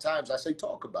some tough times, I say,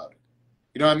 talk about it.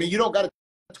 You know what I mean? You don't got to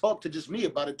talk to just me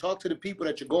about it. Talk to the people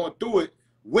that you're going through it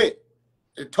with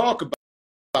and talk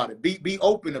about it. Be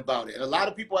open about it. And a lot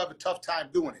of people have a tough time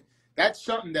doing it. That's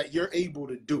something that you're able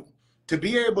to do. To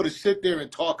be able to sit there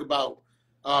and talk about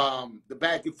the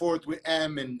back and forth with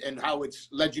M and how it's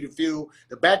led you to feel,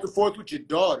 the back and forth with your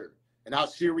daughter and how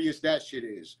serious that shit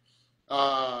is.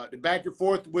 The back and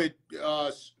forth with,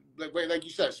 like you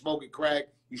said, smoking crack,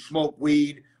 you smoke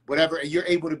weed, whatever, and you're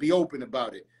able to be open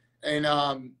about it.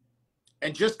 And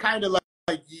just kind of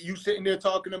like you sitting there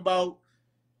talking about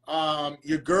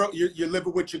your girl, you're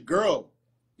living with your girl.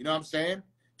 You know what I'm saying?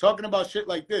 Talking about shit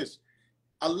like this.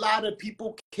 A lot of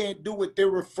people can't do it.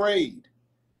 They're afraid.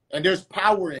 And there's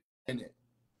power in it.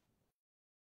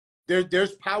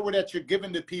 There's power that you're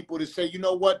giving to people to say, you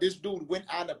know what? This dude went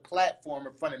on a platform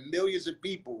in front of millions of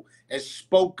people and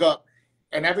spoke up.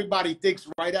 And everybody thinks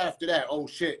right after that, oh,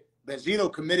 shit,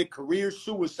 Benzino committed career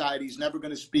suicide. He's never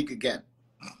going to speak again.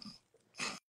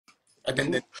 And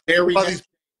then the very next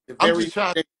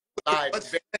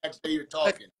day you're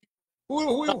talking.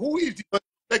 Who is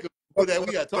that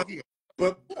we are talking about?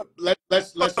 But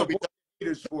let's avoid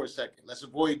haters for a second. Let's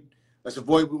avoid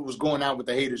what was going on with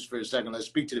the haters for a second. Let's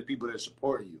speak to the people that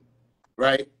support you,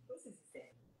 right?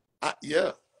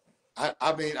 Yeah.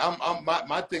 I mean,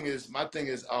 my thing is,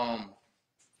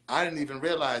 I didn't even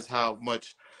realize how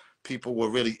much people were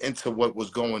really into what was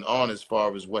going on as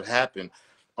far as what happened.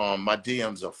 My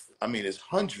DMs are, I mean, it's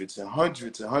hundreds and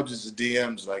hundreds and hundreds of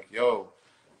DMs like, yo,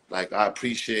 like, I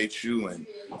appreciate you. And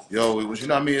yo, it was, you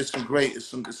know what I mean? It's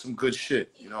some good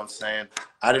shit. You know what I'm saying?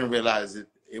 I didn't realize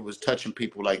it was touching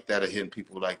people like that or hitting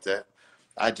people like that.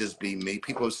 I just be me.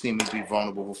 People have seen me be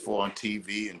vulnerable before on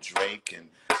TV and drink. And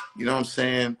you know what I'm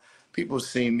saying? People have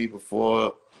seen me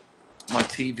before on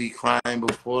TV crying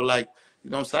before, like, you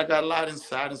know what I'm saying? I got a lot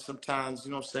inside, and sometimes,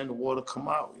 you know what I'm saying, the water come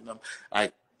out, you know.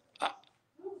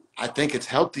 I think it's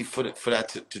healthy for that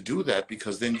to do that,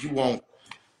 because then it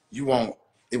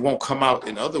won't come out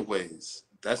in other ways.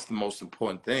 That's the most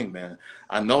important thing, man.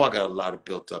 I know I got a lot of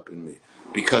built up in me,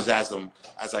 because as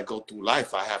I go through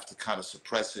life, I have to kind of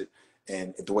suppress it.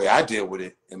 And the way I deal with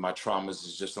it in my traumas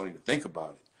is just don't even think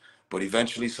about it. But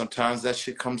eventually, sometimes that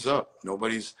shit comes up.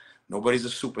 Nobody's a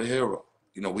superhero.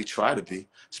 You know, we try to be,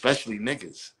 especially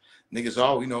niggas. Niggas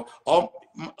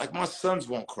like my sons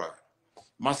won't cry.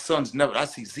 My son's never. I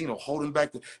see Zeno holding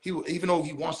back. Even though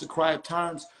he wants to cry at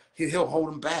times, he'll hold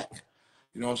him back.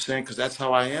 You know what I'm saying? Because that's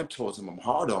how I am towards him. I'm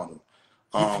hard on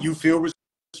him. You feel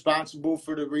responsible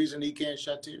for the reason he can't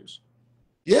shed tears?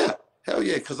 Yeah, hell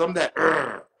yeah. Because I'm that.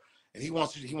 And he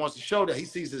wants to show that he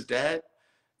sees his dad.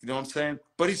 You know what I'm saying?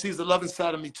 But he sees the loving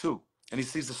side of me too. And he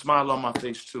sees the smile on my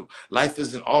face too. Life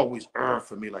isn't always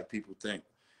for me like people think.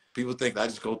 People think I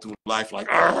just go through life like,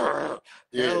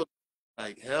 yeah.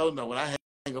 Hell no. When I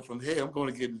hang up from here. I'm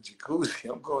going to get in the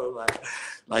jacuzzi. I'm going to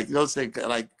like you know, say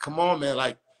like, come on, man.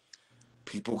 Like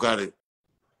people gotta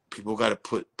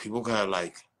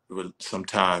like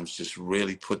sometimes just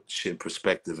really put shit in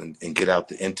perspective and get out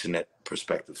the internet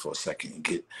perspective for a second and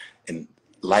get in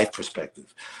life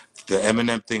perspective. The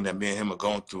Eminem thing that me and him are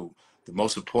going through, the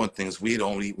most important thing is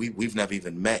we've never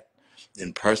even met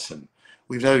in person.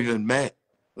 We've never even met.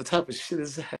 What type of shit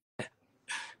is that?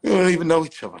 We don't even know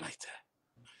each other like that.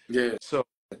 Yeah. So,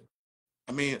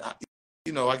 I mean,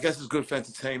 I guess it's good for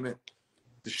entertainment.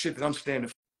 The shit that I'm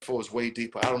standing for is way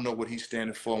deeper. I don't know what he's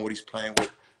standing for and what he's playing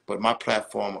with, but my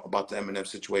platform about the Eminem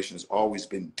situation has always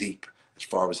been deep as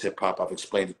far as hip hop. I've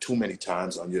explained it too many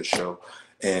times on your show,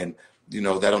 and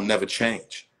that'll never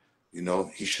change.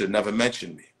 He should never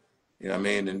mention me. You know what I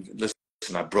mean? And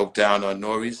listen, I broke down on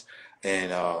Nori's,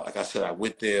 and like I said, I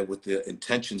went there with the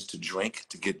intentions to drink,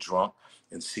 to get drunk,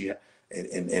 and see,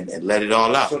 and let it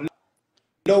all out. So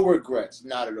no regrets,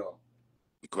 not at all.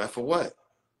 Regret for what?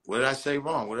 What did I say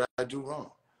wrong? What did I do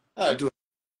wrong? I do.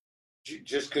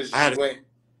 Just because I had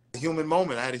a human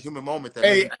moment. I had a human moment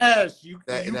that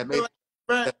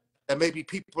that maybe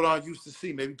people aren't used to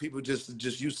see. Maybe people just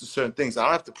used to certain things. I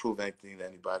don't have to prove anything to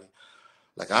anybody.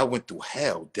 Like I went through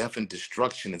hell, death, and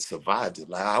destruction, and survived it.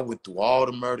 Like I went through all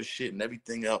the murder shit and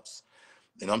everything else,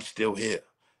 and I'm still here.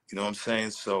 You know what I'm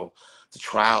saying? So the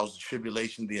trials, the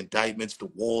tribulation, the indictments, the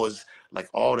wars, like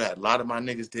all that. A lot of my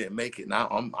niggas didn't make it. Now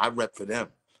I rep for them.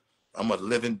 I'm a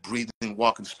living, breathing,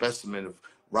 walking specimen of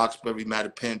Roxbury,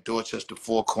 Mattapan, Dorchester,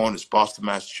 Four Corners, Boston,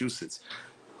 Massachusetts.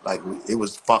 Like it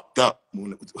was fucked up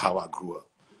how I grew up.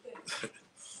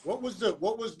 What was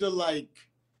the like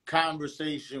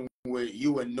conversation with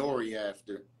you and Nori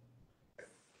after?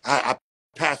 I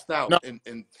passed out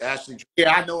and Ashley.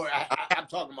 Yeah, I know. I'm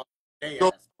talking about the day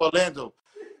after. Orlando,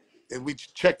 and we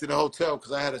checked in the hotel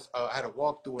because I had a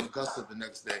walkthrough in Augusta the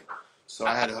next day. So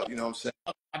I had to, you know what I'm saying?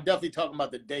 I'm definitely talking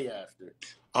about the day after.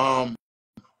 I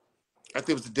think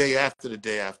it was the day after the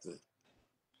day after.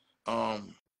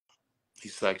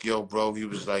 He's like, yo, bro. He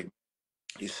was like,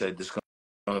 he said, this is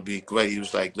gonna be great. He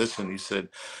was like, listen, he said,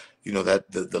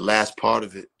 that the last part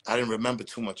of it, I didn't remember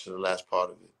too much of the last part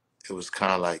of it. It was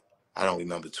kind of like, I don't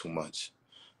remember too much.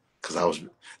 Cause I was,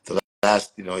 the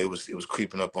last, it was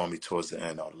creeping up on me towards the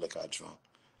end, all the liquor I drunk.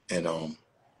 And,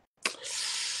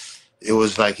 it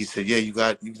was like, he said, yeah, you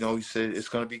got, he said, it's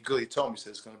going to be good. He told me, he said,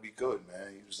 it's going to be good,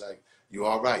 man. He was like, you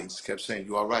all right. He just kept saying,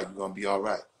 you all right. You're going to be all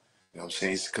right. You know what I'm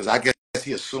saying? Because I guess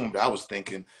he assumed I was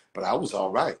thinking, but I was all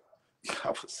right.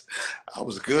 I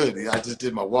was good. I just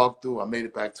did my walkthrough. I made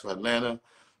it back to Atlanta.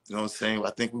 You know what I'm saying? I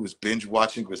think we was binge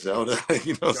watching Griselda.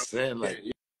 You know what I'm saying? Like,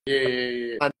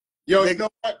 yeah. Yo, you know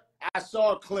what? I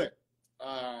saw a clip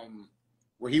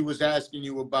where he was asking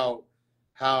you about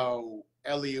how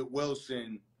Elliot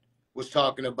Wilson was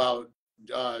talking about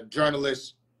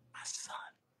journalists. My son.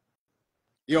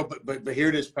 Yo, but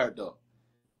hear this part though.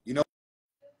 You know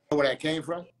where that came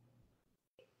from?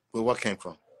 Where what came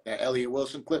from? That Elliot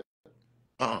Wilson clip.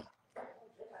 Right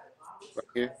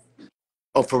here.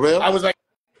 Oh, for real? I was like,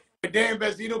 damn,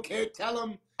 Benzino can't tell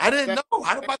him. I didn't know.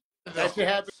 How did that shit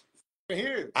happen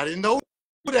here? I didn't know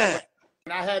that.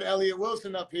 When I had Elliot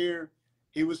Wilson up here,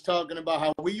 he was talking about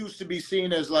how we used to be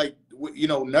seen as like,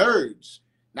 nerds.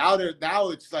 Now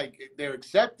it's like they're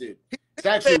accepted. It's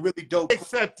actually really dope.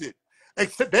 Accepted.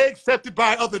 They're accepted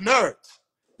by other nerds.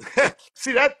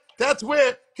 See, that's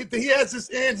where he has this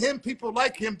in him. People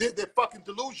like him, they're fucking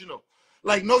delusional.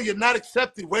 Like, no, you're not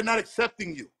accepted. We're not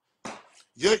accepting you.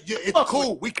 It's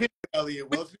cool. We can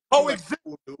coexist.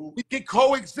 We can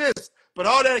coexist. But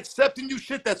all that accepting you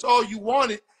shit, that's all you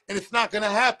wanted, and it's not gonna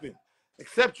happen.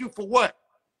 Accept you for what?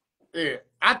 Yeah,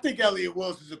 I think Elliot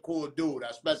Wilson's a cool dude.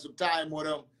 I spent some time with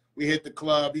him. We hit the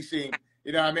club. He seemed,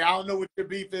 I don't know what your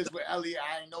beef is with Elliot.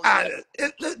 I ain't know.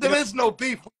 There is no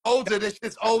beef. Older, this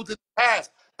shit's old in the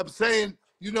past. I'm saying,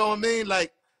 you know what I mean?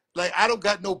 Like I don't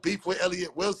got no beef with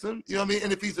Elliot Wilson. You know what I mean?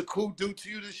 And if he's a cool dude to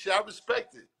you, this shit, I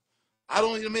respect it. I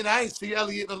ain't see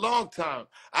Elliot in a long time.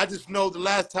 I just know the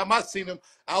last time I seen him,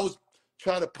 I was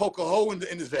trying to poke a hole in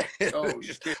his head. Oh,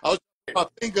 shit. I was my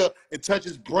finger and touch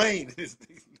his brain.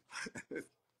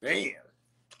 Damn.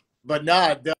 But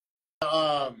nah,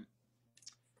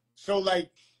 so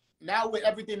like now with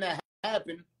everything that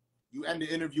happened, you end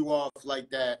the interview off like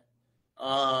that.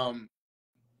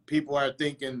 People are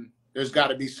thinking there's got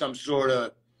to be some sort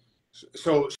of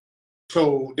so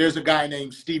there's a guy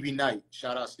named Stevie Knight.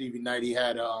 Shout out Stevie Knight. He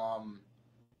had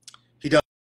he does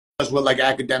what like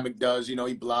Academic does, he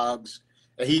blogs.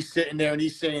 And he's sitting there and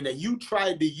he's saying that you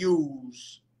tried to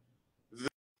use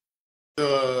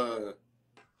the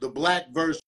black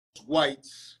versus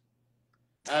whites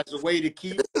as a way to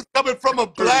keep. This is coming from a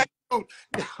black dude.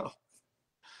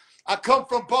 I come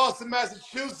from Boston,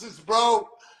 Massachusetts, bro.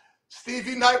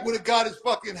 Stevie Knight would have got his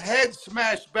fucking head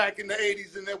smashed back in the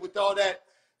 80s and then with all that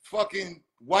fucking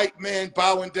white man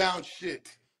bowing down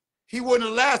shit. He wouldn't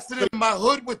have lasted in my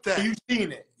hood with that. You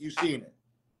seen it. You seen it.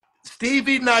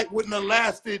 Stevie Knight wouldn't have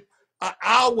lasted an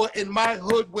hour in my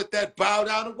hood with that bow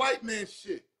down to white man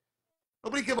shit.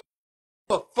 Nobody give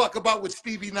a fuck about what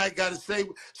Stevie Knight got to say.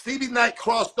 Stevie Knight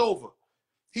crossed over.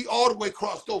 He all the way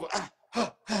crossed over.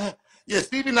 Yeah,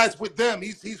 Stevie Knight's with them.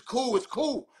 He's cool. It's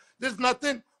cool. There's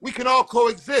nothing. We can all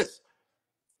coexist.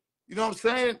 You know what I'm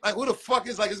saying? Like, who the fuck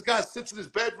is, like, this guy sits in his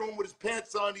bedroom with his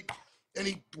pants on and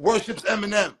he worships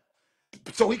Eminem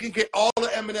so he can get all of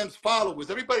Eminem's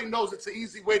followers. Everybody knows it's an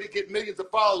easy way to get millions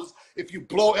of followers if you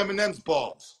blow Eminem's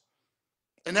balls.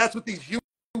 And that's what these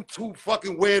YouTube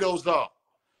fucking weirdos are.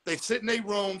 They sit in their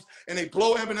rooms and they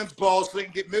blow Eminem's balls so they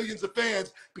can get millions of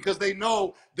fans because they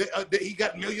know that he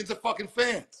got millions of fucking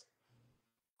fans.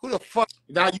 Who the fuck?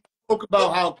 Now you spoke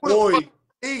about how Coy,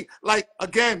 like,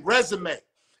 again, resume.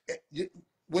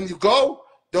 When you go,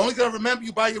 they're only gonna remember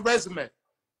you by your resume.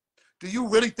 Do you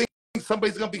really think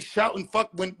somebody's gonna be shouting fuck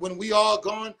when we all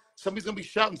gone? Somebody's gonna be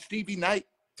shouting Stevie Knight.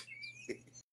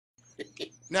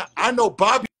 Now I know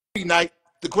Bobby Knight,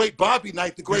 the great Bobby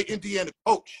Knight, the great Indiana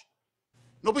coach.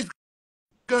 Nobody's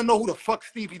gonna know who the fuck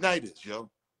Stevie Knight is,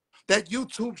 yo. That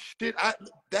YouTube shit,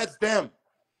 that's them.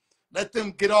 Let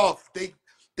them get off. They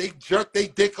jerk they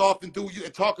dick off and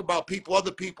and talk about people,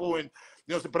 other people, and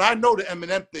you know. But I know the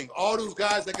Eminem thing. All those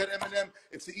guys that got Eminem,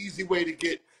 it's an easy way to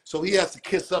get. So he has to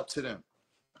kiss up to them,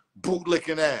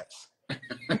 bootlicking ass,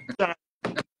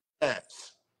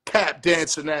 ass, tap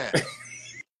dancing ass.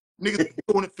 Niggas been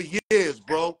doing it for years,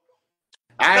 bro.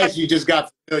 I actually just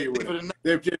got familiar with it.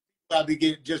 They're just probably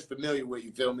getting just familiar with,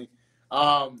 you feel me?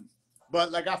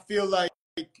 But like I feel like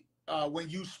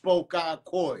when you spoke on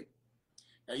Coy,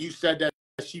 and you said that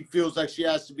she feels like she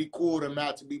has to be cool to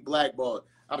not to be blackballed.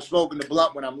 I'm smoking the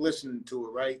blunt when I'm listening to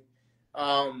it, right?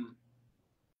 I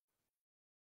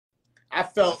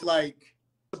felt like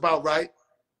about right.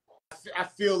 I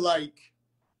feel like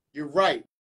you're right,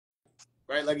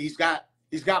 right? Like he's got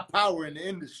power in the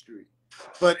industry.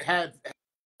 But have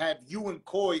you and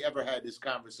Coy ever had this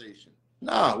conversation?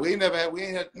 No, we ain't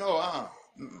had no.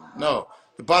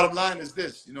 The bottom line is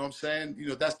this, you know what I'm saying? You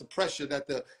know, that's the pressure that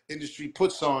the industry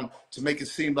puts on to make it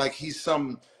seem like he's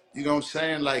some, you know what I'm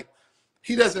saying? Like,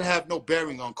 he doesn't have no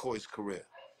bearing on Coy's career.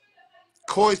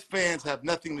 Coy's fans have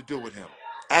nothing to do with him.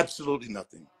 Absolutely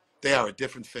nothing. They are a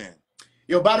different fan.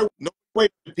 Yo, by the way,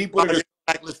 people that are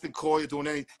blacklisting Coy or doing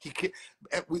anything,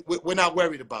 we're not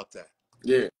worried about that.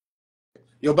 Yeah.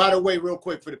 Yo, by the way, real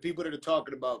quick, for the people that are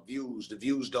talking about views, the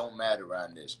views don't matter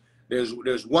on this.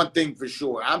 There's one thing for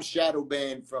sure. I'm shadow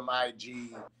banned from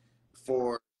IG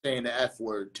for saying the F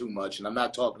word too much, and I'm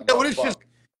not talking about this shit's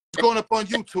going up on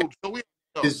YouTube, so we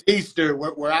know. This Easter,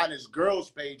 we're on his girls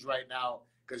page right now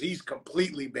because he's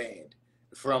completely banned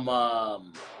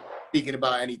from speaking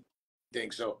about anything.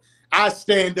 So I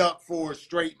stand up for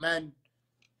straight men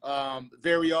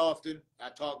very often. I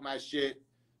talk my shit.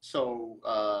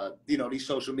 So, you know, these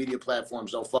social media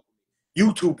platforms don't fuck with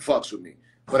me. YouTube fucks with me.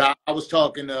 But I was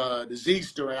talking to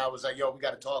Zeester, and I was like, yo, we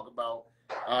got to talk about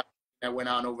that went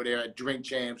on over there at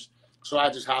DrinkChamps. So I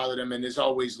just hollered him, and there's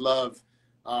always love.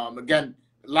 Again,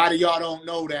 a lot of y'all don't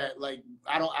know that. Like,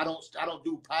 I don't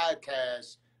do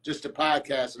podcasts just to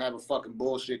podcast and have a fucking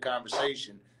bullshit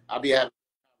conversation. I'll be having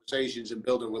conversations and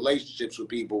building relationships with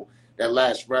people that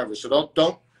last forever. So don't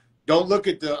look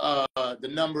at the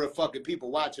number of fucking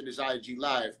people watching this IG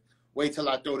live. Wait till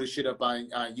I throw this shit up on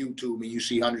YouTube and you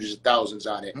see hundreds of thousands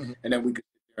on it, and then we can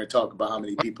sit there and talk about how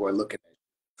many people are looking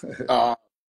at it.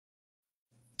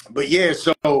 But yeah,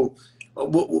 so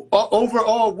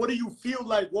overall, what do you feel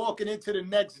like walking into the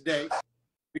next day?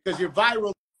 Because you're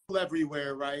viral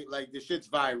everywhere, right? Like the shit's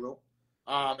viral.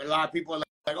 And a lot of people are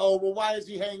like, oh, well, why is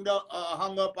he hung up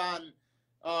on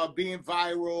being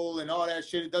viral and all that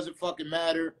shit? It doesn't fucking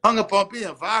matter. Hung up on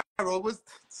being viral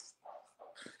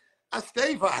I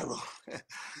stay viral.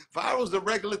 Viral's a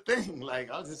regular thing. Like,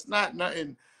 it's not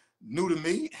nothing new to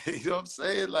me. You know what I'm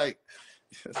saying? Like,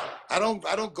 I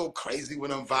don't go crazy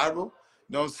when I'm viral. You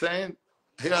know what I'm saying?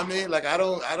 You know what I mean? Like,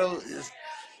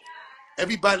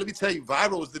 everybody, let me tell you,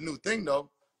 viral is the new thing, though.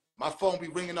 My phone be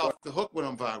ringing off the hook when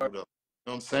I'm viral, though. You know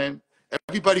what I'm saying?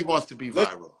 Everybody wants to be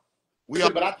viral.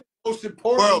 But I think most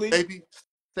importantly, world, baby,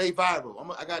 stay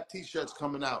viral. I got T-shirts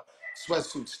coming out,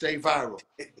 sweatsuits, stay viral.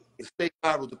 The stay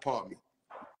viral department.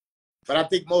 But I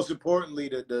think most importantly,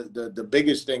 the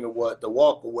biggest thing of what the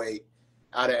walk away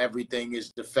out of everything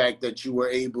is the fact that you were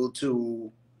able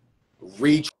to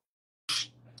reach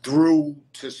through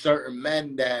to certain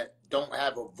men that don't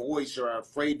have a voice or are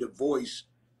afraid to voice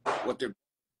what they're.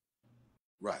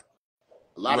 Right.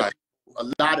 A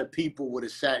lot of people would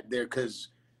have sat there because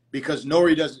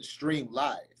Nori doesn't stream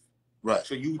live. Right.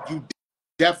 So you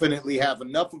definitely have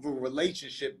enough of a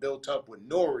relationship built up with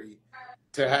Nori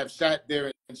to have sat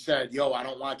there and said, "Yo, I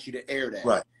don't want you to air that."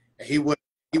 Right. And he would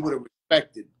have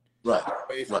respected. Right.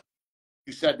 If right.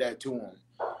 you said that to him.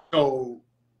 So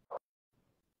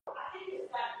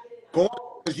going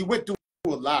because you went through a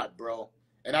lot, bro.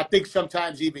 And I think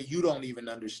sometimes even you don't even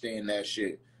understand that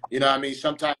shit. You know what I mean?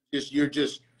 Sometimes you're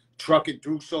just trucking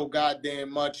through so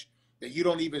goddamn much that you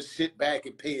don't even sit back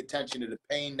and pay attention to the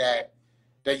pain that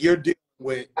you're dealing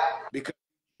with because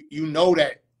you know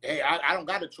that, hey, I don't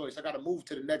got a choice. I got to move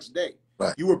to the next day.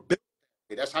 Right. You were built.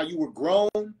 That's how you were grown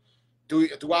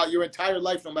throughout your entire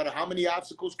life. No matter how many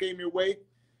obstacles came your way,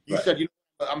 you said, you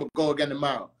know, I'm gonna go again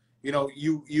tomorrow. You know,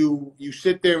 you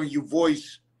sit there and you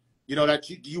voice, you know, that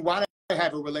you want to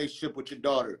have a relationship with your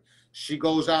daughter. She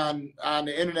goes on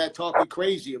the internet talking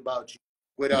crazy about you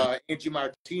with Angie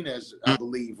Martinez, I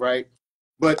believe, right?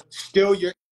 But still,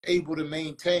 you're able to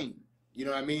maintain. You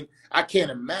know what I mean? I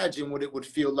can't imagine what it would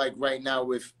feel like right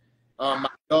now if my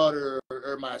daughter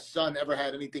or my son ever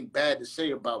had anything bad to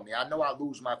say about me. I know I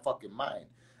lose my fucking mind.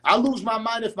 I lose my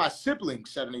mind if my siblings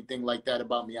said anything like that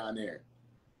about me on air.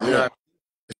 You know what I mean?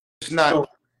 It's not, so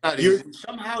not easy.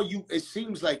 Somehow it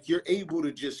seems like you're able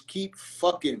to just keep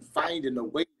fucking finding a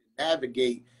way to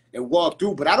navigate and walk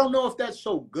through. But I don't know if that's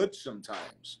so good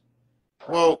sometimes.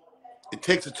 Well, it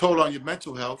takes a toll on your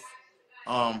mental health.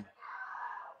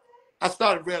 I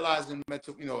started realizing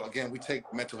mental, you know, again, we take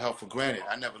mental health for granted.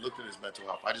 I never looked at it as mental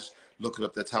health. I just looked it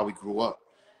up. That's how we grew up.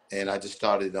 And I just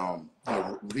started, you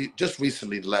know, just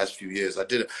recently, the last few years, I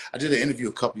did an interview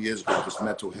a couple of years ago with this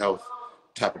mental health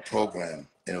type of program,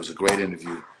 and it was a great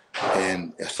interview.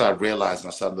 And I started realizing,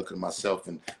 I started looking at myself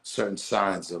and certain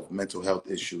signs of mental health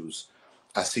issues.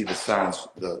 I see the signs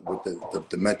with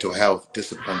the mental health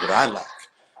discipline that I lack,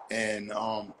 and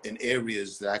in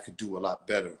areas that I could do a lot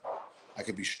better. I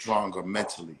could be stronger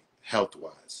mentally,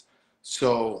 health-wise.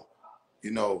 So,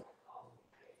 you know,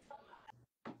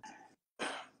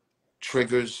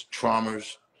 triggers,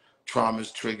 traumas,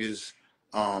 triggers,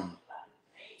 and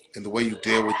the way you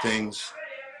deal with things,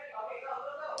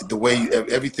 the way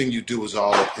everything you do is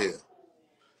all up here.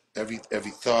 Every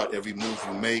thought, every move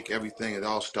you make, everything, it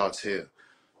all starts here.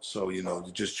 So, you know,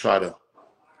 you just try to.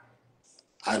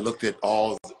 I looked at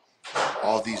all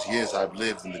these years I've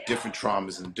lived and the different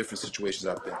traumas and the different situations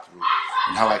I've been through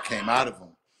and how I came out of them.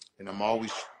 And I'm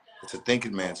always, it's a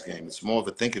thinking man's game. It's more of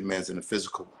a thinking man's than a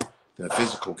physical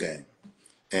game.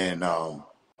 And,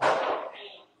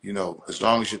 you know, as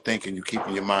long as you're thinking, you're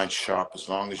keeping your mind sharp, as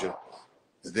long as you're,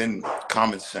 then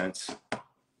common sense,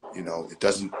 you know, it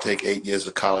doesn't take 8 years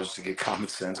of college to get common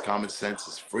sense. Common sense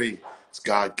is free. It's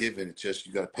God-given. It's just,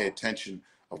 you got to pay attention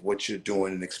of what you're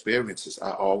doing and experiences.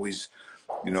 I always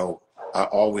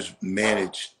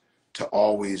managed to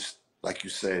always, like you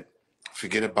said,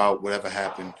 forget about whatever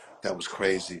happened that was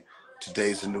crazy.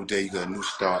 Today's a new day. You got a new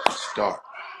start.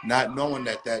 Not knowing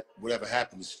that whatever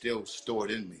happened is still stored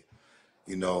in me,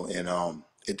 you know, and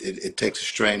it takes a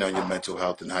strain on your mental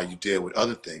health and how you deal with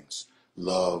other things,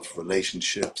 love,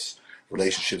 relationships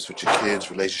with your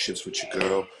kids, relationships with your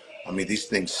girl. I mean, these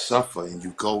things suffer, and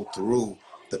you go through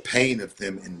the pain of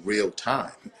them in real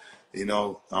time. You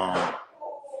know,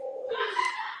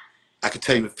 I could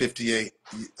tell you at 58,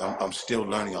 I'm still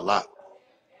learning a lot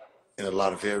in a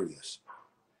lot of areas.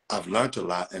 I've learned a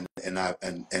lot, and I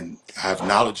have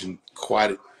knowledge in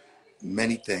quite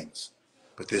many things,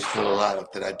 but there's still a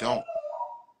lot that I don't.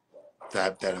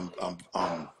 I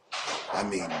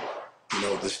mean, you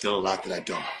know, there's still a lot that I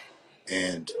don't,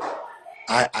 and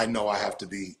I know I have to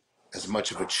be as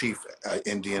much of a chief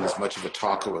Indian, as much of a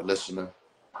talker or listener.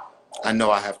 I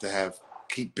know I have to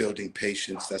keep building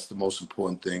patience. That's the most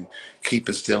important thing. Keep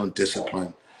instilling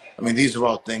discipline. I mean, these are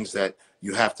all things that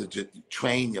you have to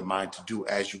train your mind to do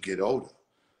as you get older.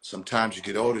 Sometimes you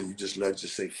get older, you just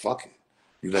say, fuck it.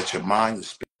 You let your mind, your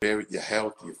spirit, your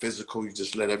health, your physical, you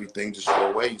just let everything just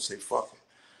go away. You say, fuck it.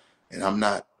 And I'm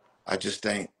not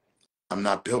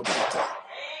built like that.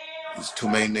 There's too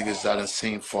many niggas I done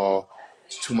seen fall.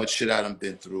 There's too much shit I done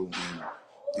been through. And,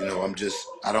 you know,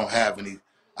 I don't have any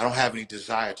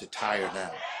desire to tire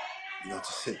now, you know,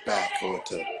 to sit back or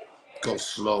to go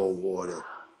slow or to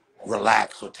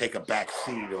relax or take a back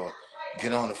seat or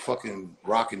get on a fucking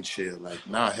rocking chair. Like,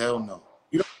 nah, hell no.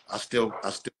 You don't I still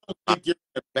think you're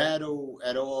in a battle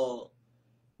at all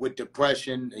with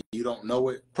depression and you don't know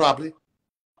it? probably.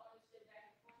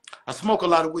 I smoke a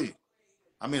lot of weed.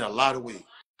 I mean, a lot of weed.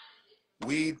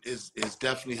 Weed is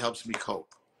definitely helps me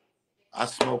cope. I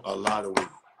smoke a lot of weed,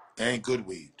 and good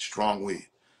weed, strong weed.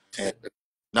 And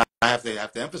now I have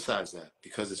to emphasize that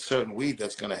because it's certain weed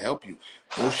that's gonna help you.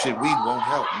 Bullshit weed won't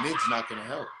help. Mid's not gonna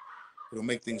help. It'll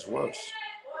make things worse.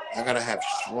 I gotta have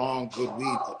strong, good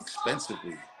weed, expensive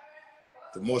weed.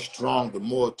 The more strong, the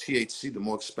more THC, the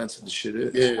more expensive the shit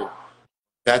is. Yeah.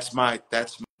 That's my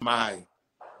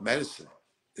medicine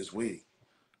is weed.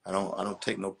 I don't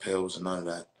take no pills and none of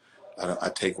that.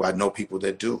 I know people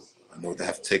that do. I know they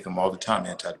have to take them all the time,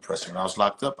 antidepressant. When I was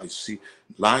locked up, I used to see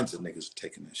lines of niggas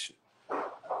taking that shit. You know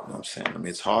what I'm saying? I mean,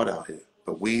 it's hard out here.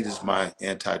 But weed is my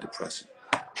antidepressant.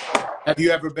 Have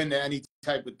you ever been to any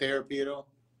type of therapy at all?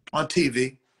 On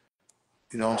TV.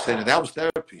 You know what I'm saying? And that was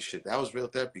therapy shit. That was real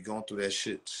therapy, going through that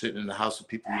shit, sitting in the house with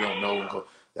people you don't know and go,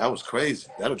 that was crazy.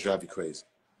 That'll drive you crazy.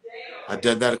 I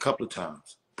did that a couple of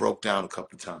times, broke down a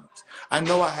couple of times. I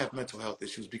know I have mental health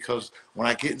issues because when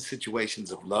I get in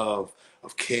situations of love,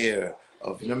 of care,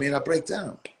 of, you know what I mean, I break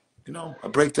down. You know, I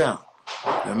break down.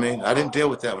 You know what I mean? I didn't deal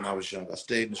with that when I was young. I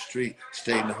stayed in the street,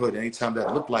 stayed in the hood. Anytime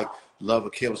that looked like love or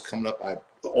care was coming up, I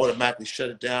automatically shut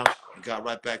it down and got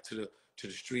right back to the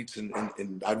streets.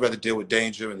 And I'd rather deal with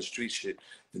danger and the street shit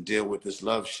than deal with this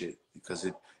love shit because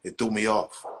it threw me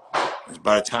off. And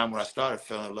by the time when I started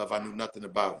falling in love, I knew nothing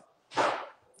about it.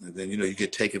 And then, you know, you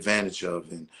get taken advantage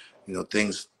of and, you know,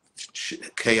 things,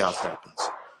 chaos happens,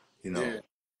 you know, Yeah.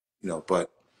 you know,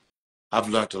 but I've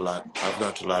learned a lot.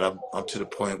 I'm to the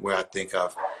point where I think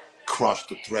I've crossed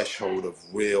the threshold of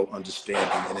real understanding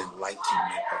and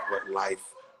enlightenment of what life,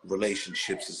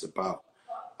 relationships is about.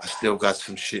 I still got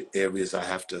some shit areas I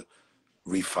have to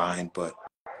refine, but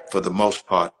for the most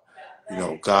part, you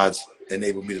know, God's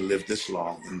enabled me to live this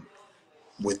long, and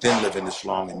within living this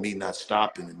long and me not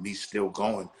stopping and me still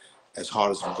going as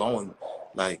hard as I'm going,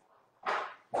 like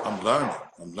I'm learning.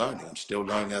 I'm still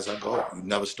learning as I go. You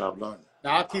never stop learning.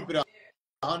 Now, I'll keep it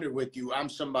 100 with you. I'm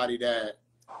somebody that,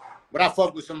 when I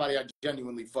fuck with somebody, I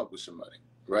genuinely fuck with somebody,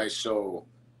 right? So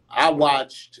I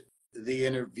watched the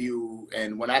interview,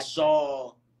 and when I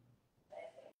saw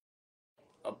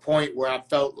a point where I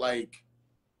felt like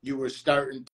you were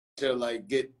starting to like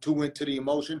get too into the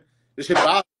emotion, this shit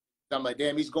bothered me. I'm like,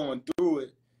 damn, he's going through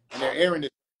it, and they're airing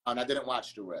it, and I didn't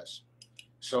watch the rest.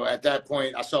 So at that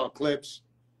point, I saw clips.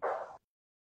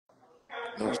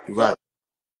 No, you're right.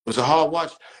 It was a hard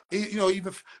watch. You know,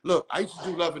 even look, I used to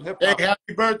do Love and Hip Hey, Hop.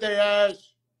 happy birthday, Ash.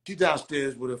 She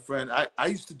downstairs with a friend. I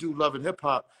used to do Love and Hip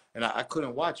Hop, and I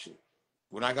couldn't watch it.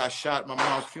 When I got shot at my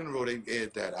mom's funeral, they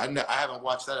aired that. I haven't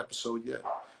watched that episode yet.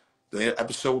 The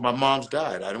episode where my mom's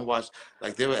died, I didn't watch.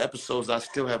 Like, there were episodes I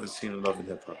still haven't seen in Love and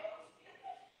Hip Hop.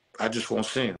 I just won't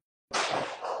see them.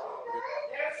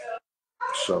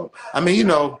 So, I mean, you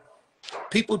know,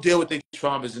 people deal with their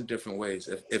traumas in different ways.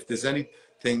 If there's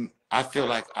anything, I feel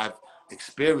like I've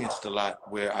experienced a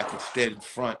lot where I can stand in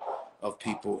front of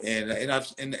people and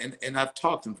I've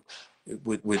talked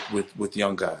with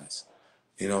young guys.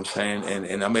 You know what I'm saying?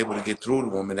 And I'm able to get through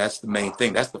to them, and that's the main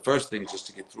thing. That's the first thing, is just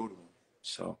to get through to them.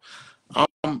 So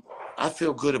I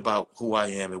feel good about who I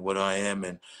am and what I am,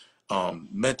 and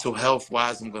mental health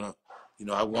wise, I'm gonna, you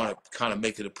know, I want to kind of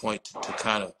make it a point to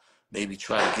kind of maybe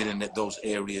try to get in those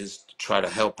areas, to try to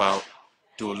help out,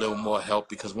 do a little more help,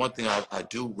 because one thing I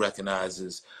do recognize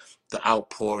is the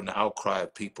outpour and the outcry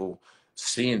of people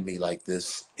seeing me like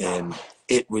this and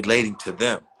it relating to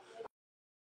them.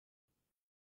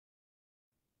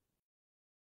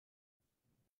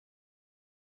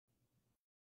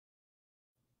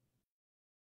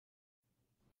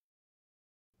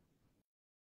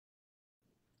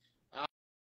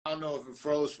 I don't know if it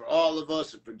froze for all of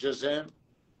us or for just him,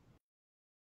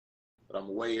 but I'm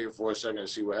gonna wait here for a second to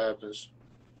see what happens.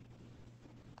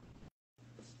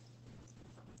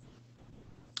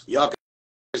 Y'all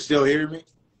can still hear me?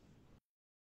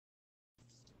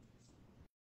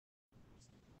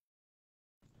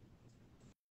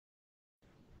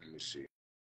 Let me see.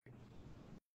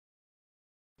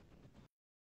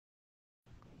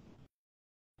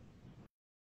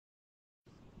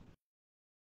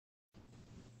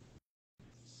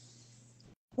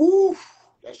 Woo!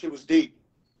 That shit was deep.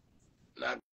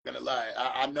 Not gonna lie.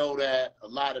 I know that a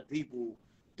lot of people,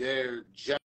 their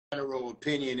general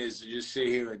opinion is to just sit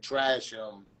here and trash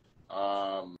him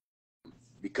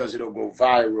because it'll go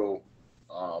viral.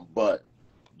 But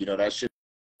you know that shit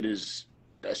is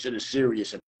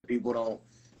serious, and people don't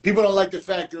like to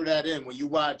factor that in when you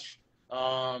watch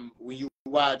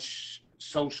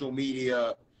social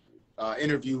media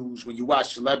interviews, when you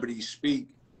watch celebrities speak.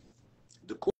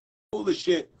 The coolest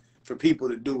shit for people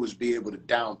to do is be able to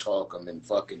down talk them and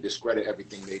fucking discredit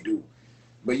everything they do.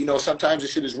 But, you know, sometimes the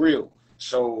shit is real.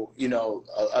 So, you know,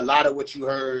 a lot of what you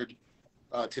heard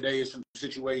today is some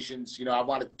situations. You know, I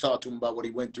wanted to talk to him about what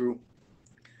he went through.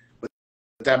 But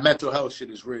that mental health shit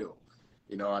is real.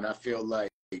 You know, and I feel like,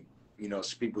 you know,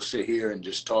 people sit here and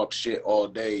just talk shit all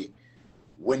day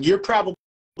when you're probably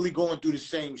going through the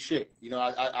same shit. You know,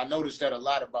 I noticed that a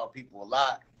lot about people. A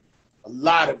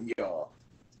lot of y'all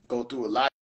go through a lot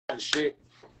of shit,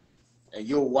 and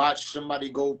you'll watch somebody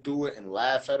go through it and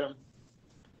laugh at them.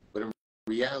 But in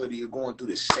reality, you're going through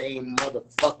the same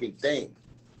motherfucking thing.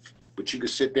 But you can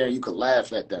sit there and you can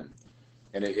laugh at them.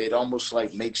 And it almost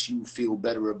like makes you feel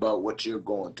better about what you're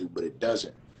going through, but it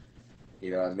doesn't.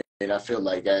 You know what I mean? And I feel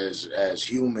like as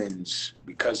humans,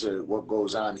 because of what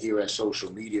goes on here at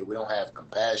social media, we don't have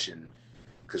compassion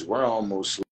because we're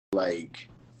almost like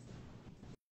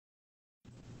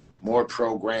more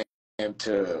programmed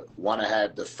to want to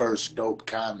have the first dope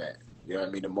comment. You know what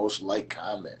I mean? The most liked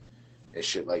comment and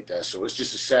shit like that. So it's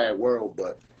just a sad world,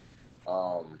 but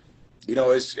you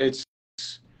know, it's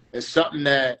something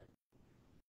that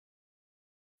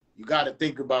you got to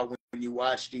think about when you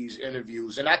watch these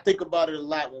interviews. And I think about it a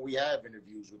lot when we have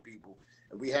interviews with people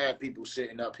and we have people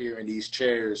sitting up here in these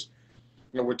chairs,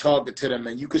 you know, we're talking to them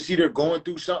and you can see they're going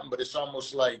through something, but it's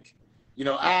almost like, you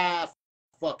know,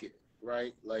 fuck it,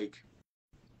 right? Like,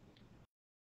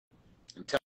 I'm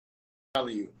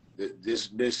telling you,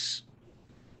 this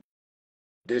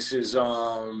is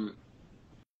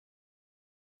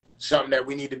something that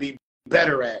we need to be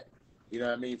better at, you know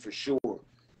what I mean, for sure.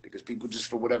 Because people just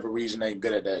for whatever reason ain't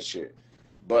good at that shit.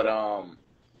 But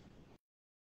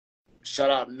shout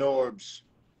out Norbs.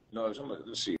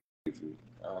 Let's see if you,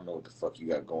 I don't know what the fuck you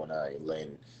got going on. You're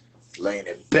laying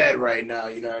in bed right now,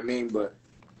 you know what I mean? But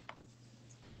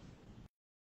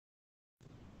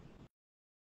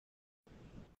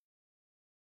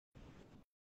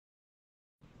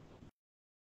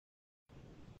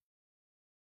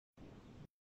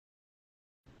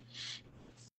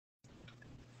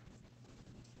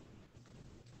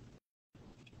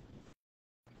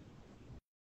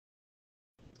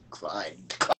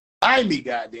climb me,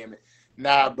 goddammit.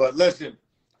 Nah, but listen,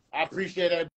 I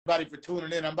appreciate everybody for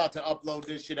tuning in. I'm about to upload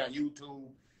this shit on YouTube.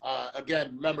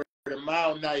 Again, remember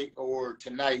tomorrow night or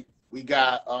tonight we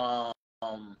got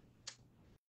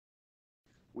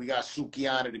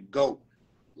Sukiana the GOAT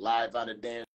live on the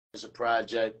Danza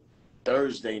Project.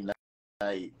 Thursday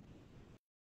night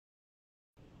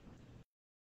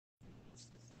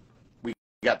we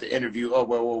got the interview. Oh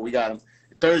well, we got him.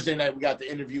 Thursday night we got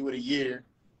the interview of the year,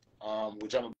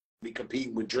 which I'm gonna be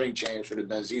competing with DrinkChamps for the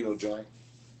Benzino joint.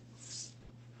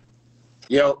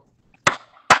 Yo.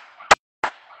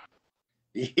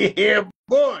 Yeah,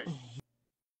 boy.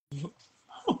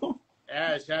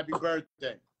 Ash, happy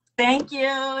birthday. Thank you.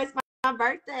 It's my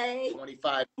birthday.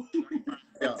 25.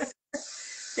 Yeah.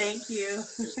 Thank you.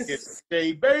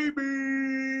 Say,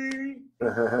 baby.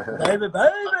 Baby.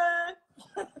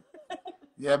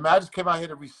 Yeah, man, I just came out here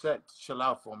to reset, to chill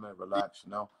out for a minute, relax,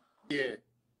 you know? Yeah.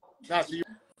 Now, so you're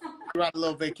on a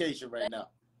little vacation right now.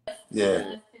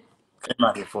 Yeah. Came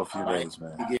out here for a few days,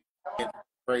 man. You get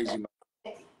crazy, man.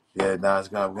 Yeah, nah,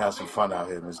 we got some fun out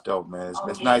here, and it's dope, man.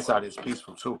 It's nice out here. It's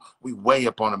peaceful, too. We way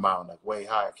up on the mountain, like way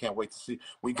high. I can't wait to see.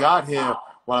 We got here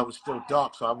while it was still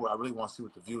dark, so I really want to see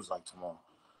what the view's like tomorrow.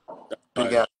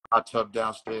 Big ass hot tub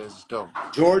downstairs. It's dope.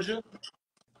 Georgia?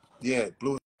 Yeah,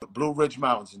 Blue Ridge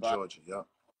Mountains in Georgia, yeah.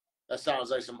 That sounds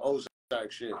like some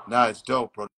Ozark shit. Nah, it's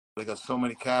dope, bro. They got so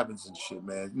many cabins and shit,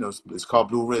 man. You know, it's called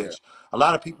Blue Ridge. Yeah. A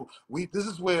lot of people, this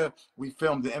is where we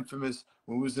filmed the infamous,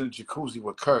 when we was in the jacuzzi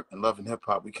with Kirk and Love and Hip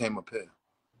Hop, we came up here.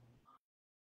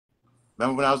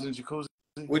 Remember when I was in the jacuzzi?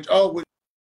 With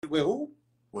who?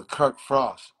 With Kirk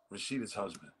Frost, Rashida's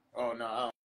husband. Oh, no, I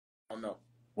don't know.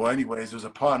 Well, anyways, there was a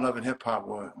part in Love and Hip Hop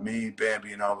where me,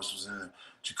 Bambi, and all of us was in the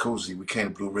jacuzzi. We came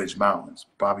to Blue Ridge Mountains.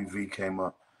 Bobby V came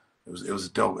up. It was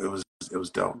dope. It was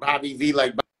dope. Bobby V,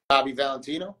 like Bobby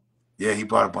Valentino? Yeah, he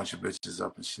brought a bunch of bitches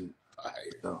up and shit.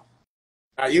 So.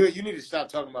 You need to stop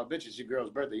talking about bitches. Your girl's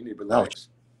birthday. You need to relax.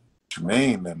 What you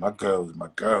mean, man? My girls.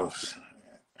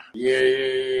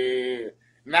 Yeah.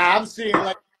 Nah, I'm seeing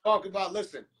like talk about.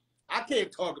 Listen, I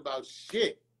can't talk about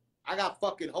shit. I got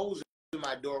fucking holes in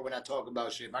my door when I talk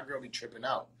about shit. My girl be tripping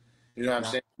out. You know what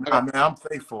I'm saying? Nah, man, I'm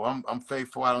faithful. I'm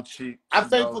faithful. I don't cheat. I'm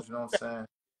faithful. You know what I'm saying?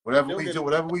 Whatever we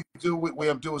do,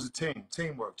 we do as a team.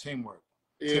 Teamwork.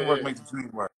 Yeah. Teamwork makes the dream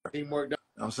work. Teamwork does.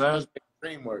 You know what I'm saying?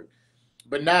 Dream work.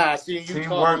 But nah, I see you teamwork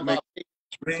talking about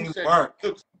dream work.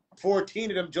 Took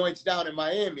 14 of them joints down in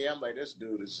Miami. I'm like, this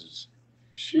is.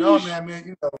 Sheesh. No, man,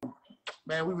 you know,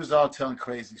 man, we was all telling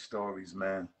crazy stories,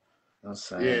 man. You know what I'm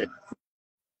saying? Yeah.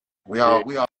 We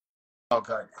all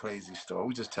got crazy story.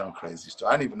 We just telling crazy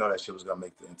story. I didn't even know that shit was gonna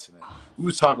make the internet. We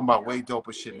was talking about way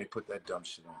doper shit, and they put that dumb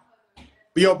shit on.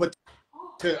 Yo, but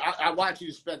I want you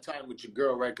to spend time with your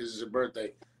girl, right? Because it's her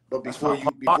birthday. But That's before you,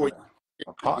 my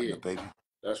partner, yeah, baby.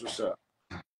 that's what's up.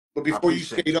 But I before you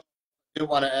appreciate skate it. up, I did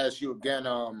want to ask you again.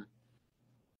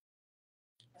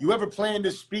 You ever plan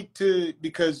to speak to?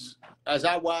 Because as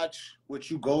I watch what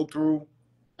you go through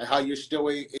and how you're still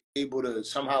able to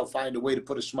somehow find a way to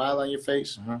put a smile on your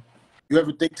face, you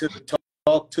ever think to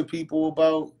talk to people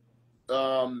about,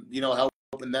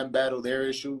 helping them battle their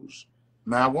issues?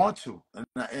 Man, I want to,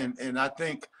 and I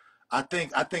think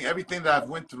everything that I've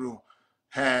went through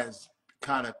has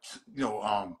kind of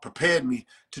prepared me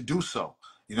to do so.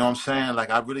 You know what I'm saying? Like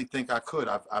I really think I could.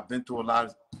 I've been through a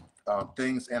lot of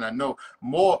things, and I know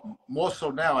more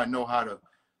so now. I know how to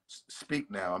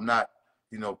speak now. I'm not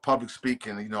public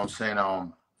speaking. You know what I'm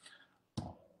saying?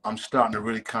 I'm starting to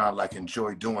really kind of like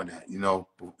enjoy doing that.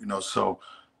 So.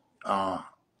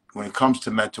 When it comes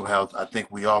to mental health, I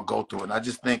think we all go through it. And I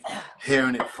just think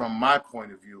hearing it from my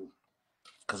point of view,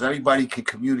 because everybody can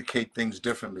communicate things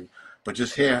differently, but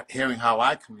just hearing how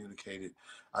I communicate it,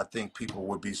 I think people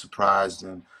would be surprised.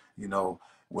 And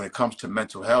when it comes to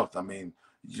mental health, I mean,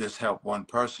 you just help one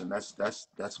person.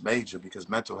 That's major because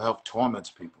mental health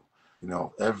torments people,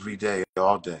 every day,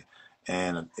 all day,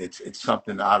 and it's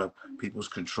something out of people's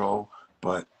control.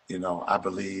 But I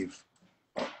believe.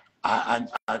 I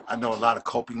know a lot of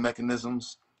coping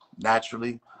mechanisms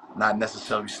naturally, not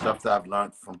necessarily stuff that I've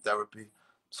learned from therapy,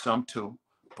 some too,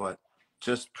 but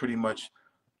just pretty much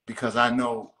because I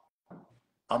know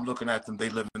I'm looking at them, they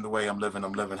live in the way I'm living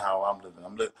how I'm living.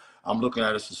 I'm looking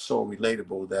at us as so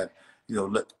relatable that,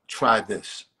 try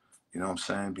this, you know what I'm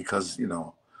saying? Because,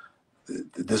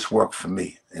 this worked for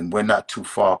me and we're not too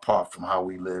far apart from how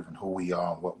we live and who we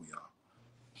are and what we are.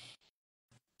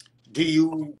 Do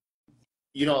you,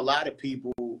 a lot of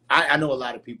people, I know a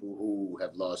lot of people who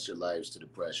have lost their lives to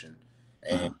depression.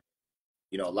 And,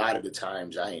 a lot of the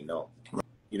times I ain't know.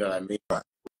 You know what I mean? Right.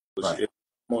 It's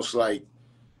almost like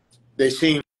they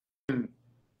seem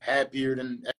happier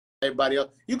than everybody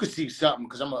else. You could see something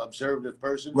because I'm an observative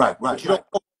person. But you don't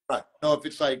know if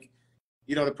it's like,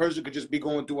 the person could just be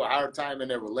going through a hard time in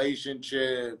their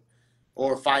relationship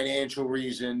or financial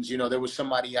reasons. There was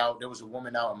a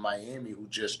woman out in Miami who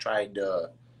just tried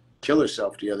to kill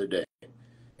herself the other day.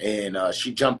 And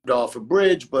she jumped off a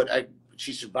bridge, but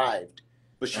she survived.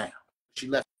 But she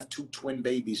left 2 twin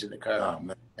babies in the car,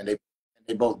 and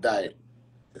they both died.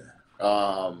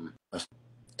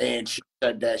 And she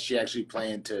said that she actually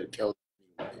planned to kill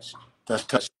them anyways. That's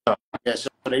tough. Yeah, so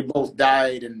they both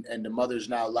died, and the mother's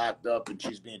now locked up, and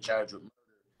she's being charged with murder.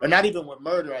 Or not even with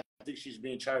murder. I think she's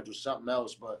being charged with something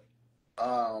else. But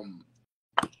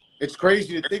it's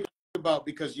crazy to think about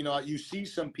because, you see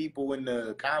some people in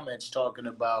the comments talking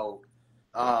about,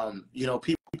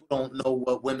 people don't know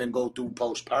what women go through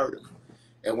postpartum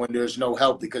and when there's no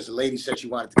help because the lady said she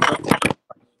wanted to kill herself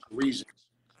for reasons.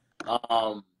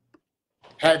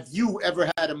 Have you ever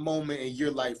had a moment in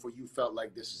your life where you felt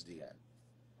like this is the end?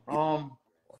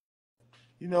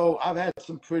 I've had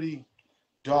some pretty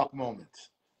dark moments,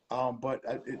 but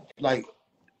like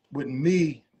with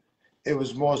me, it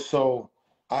was more so.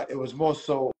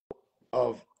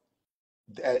 Of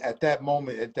at that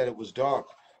moment that it was dark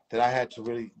that I had to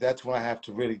really. That's when I have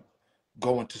to really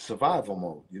go into survival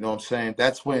mode. You know what I'm saying?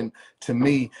 That's when, to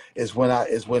me, is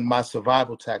when my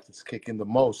survival tactics kick in the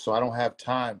most. So I don't have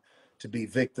time to be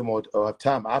victim or have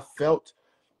time. I felt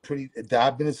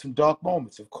I've been in some dark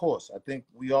moments, of course. I think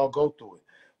we all go through it,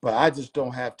 but I just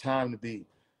don't have time to be.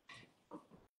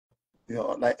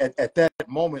 Like at that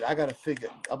moment, I got to figure.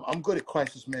 I'm good at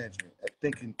crisis management, at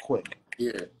thinking quick.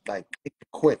 Yeah. Like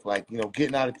quick, like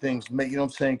getting out of things. You know what I'm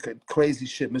saying? Crazy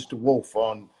shit, Mr. Wolf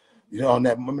on. On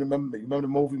that. Remember the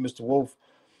movie, Mr. Wolf?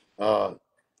 Pulp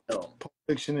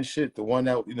Fiction and shit. The one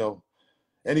that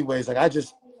Anyways, like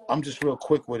I'm just real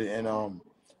quick with it, and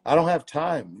I don't have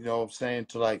time. You know what I'm saying,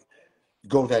 to like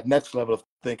go to that next level of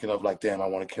thinking of like, damn, I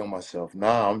want to kill myself.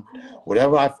 Nah,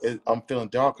 whatever I'm feeling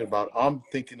dark about, I'm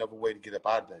thinking of a way to get up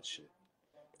out of that shit.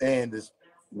 And there's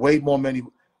many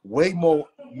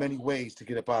ways to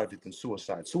get up out of it than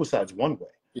suicide. Suicide's one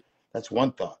way. That's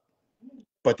one thought.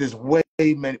 But there's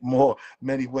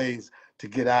many ways to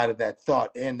get out of that thought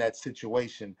and that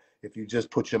situation if you just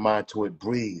put your mind to it.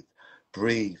 Breathe,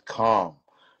 calm.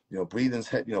 Breathing,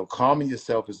 calming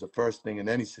yourself is the first thing in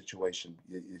any situation.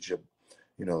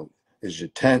 Is your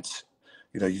tense.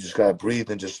 You just gotta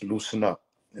breathe and just loosen up.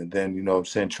 And then,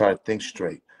 try to think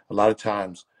straight. A lot of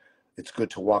times it's good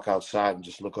to walk outside and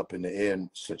just look up in the air and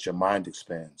so your mind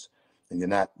expands.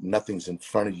 and nothing's in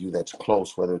front of you that's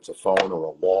close, whether it's a phone or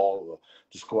a wall, or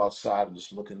just go outside and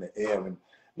just look in the air and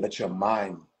let your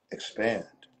mind expand.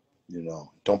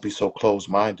 Don't be so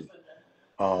closed-minded.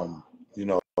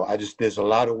 There's a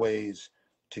lot of ways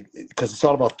because it's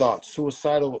all about thoughts.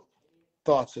 Suicidal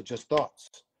thoughts are just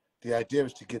thoughts. The idea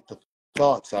is to get the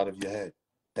thoughts out of your head.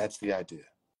 That's the idea.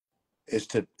 Is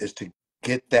to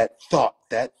get that thought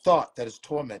that is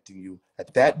tormenting you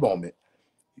at that moment.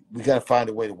 We got to find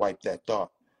a way to wipe that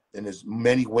thought. And there's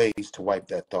many ways to wipe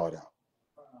that thought out.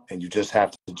 And you just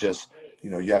have to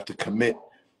you have to commit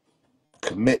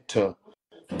to,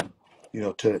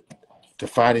 to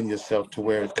finding yourself to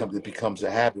where it becomes a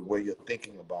habit where you're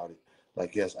thinking about it.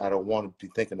 Like, yes, I don't want to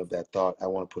be thinking of that thought. I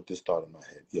want to put this thought in my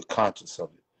head. You're conscious of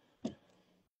it.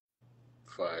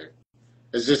 Fire.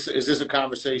 Is this a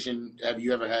conversation? Have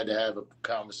you ever had to have a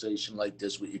conversation like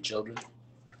this with your children?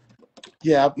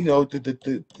 Yeah,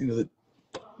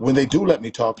 when they do let me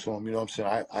talk to them, what I'm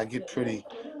saying, I get pretty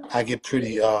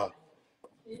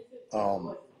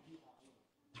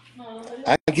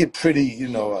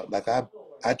like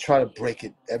I try to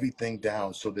break everything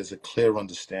down so there's a clear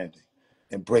understanding,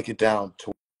 and break it down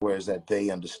to where is that they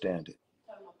understand it,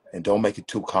 and don't make it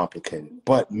too complicated,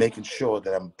 but making sure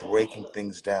that I'm breaking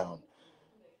things down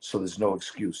so there's no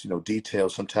excuse.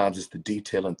 Details, sometimes it's the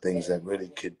detail and things that really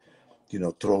could,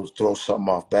 throw something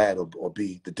off bad or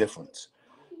be the difference.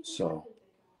 So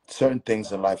certain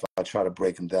things in life, I try to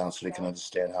break them down so they can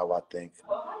understand how I think.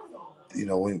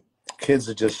 When kids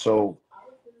are just so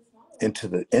into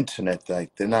the internet,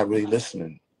 like they're not really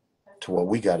listening to what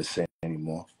we got to say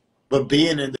anymore. But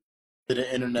being in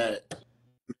the internet,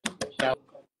 out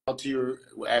to your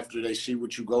after they see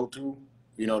what you go through,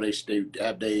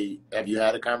 have you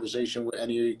had a conversation with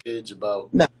any of your kids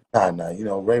about? Nah.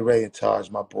 Ray and Taj,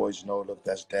 my boys, look,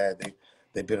 that's dad.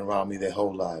 They've been around me their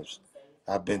whole lives.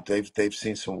 They've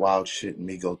seen some wild shit in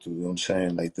me go through. You know what I'm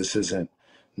saying? Like, this isn't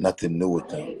nothing new with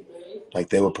them. Like,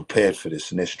 they were prepared for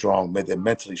this, and they're strong. They're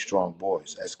mentally strong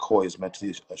boys. As Coy is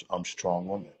mentally strong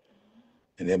woman,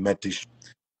 and they're mentally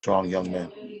strong young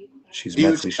men. She's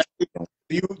mentally strong.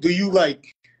 Do you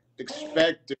like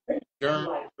expect to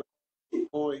yearn for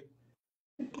Coy?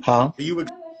 Huh? Do you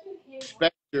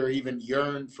expect or even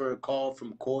yearn for a call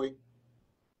from Coy?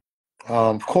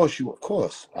 Of course,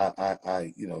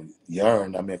 I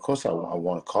yearn. I mean, of course, I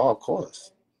want to call, of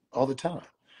course, all the time.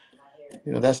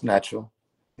 That's natural.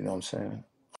 You know what I'm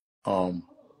saying?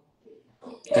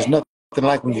 There's nothing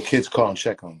like when your kids call and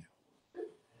check on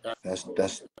you. That's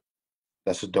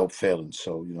a dope feeling.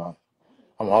 So,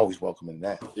 I'm always welcoming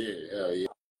that. Yeah.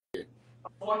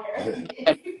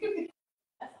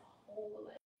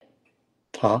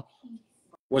 Huh?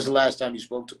 When's the last time you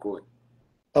spoke to Coy?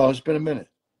 Oh, it's been a minute.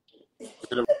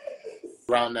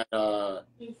 Around that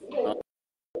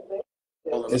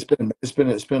It's been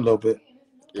a little bit.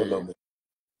 Yeah. A little bit.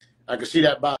 I can see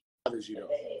that bothers you though.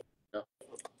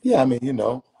 Yeah, I mean,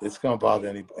 it's gonna bother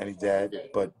any dad,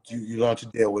 but you learn to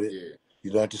deal with it. Yeah.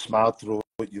 You learn to smile through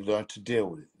it. You learn to deal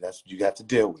with it. You have to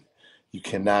deal with it. You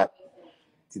cannot,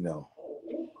 you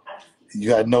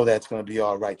gotta know that it's gonna be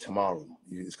all right tomorrow.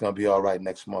 It's gonna be all right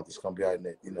next month. It's gonna be all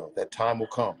right. That time will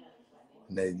come.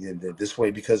 And this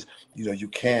way, because you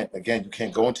can't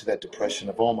go into that depression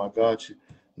of, oh my God.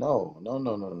 No.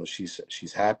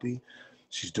 She's happy.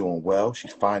 She's doing well.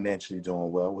 She's financially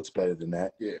doing well. What's better than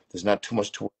that? Yeah. There's not too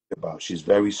much to worry about. She's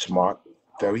very smart,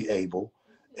 very able,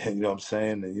 and you know what I'm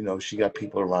saying. And she got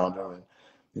people around her, and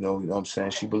you know what I'm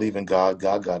saying. She believe in God.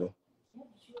 God got her.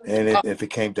 And if it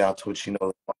came down to it, she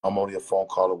knows I'm only a phone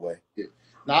call away. Yeah.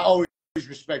 Now, I always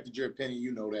respected your opinion.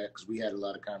 You know that because we had a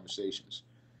lot of conversations.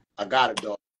 I got a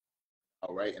dog,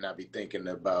 all right, and I be thinking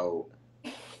about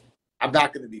I'm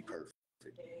not going to be perfect.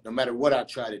 No matter what I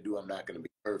try to do, I'm not going to be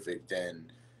perfect.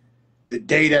 And the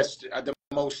day that's the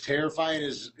most terrifying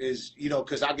is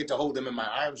because I get to hold them in my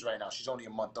arms right now. She's only a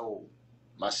month old.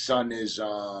 My son is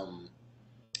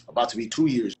about to be 2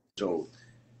 years old,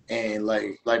 and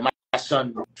like my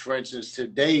son, for instance,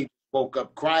 today woke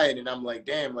up crying, and I'm like,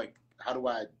 damn, like how do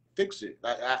I fix it?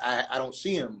 I don't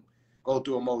see him go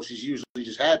through emotions. He's usually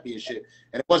just happy and shit.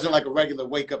 And it wasn't like a regular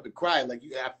wake up and cry. Like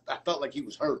I felt like he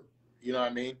was hurt. You know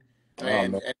what I mean?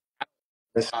 And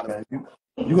listen, man,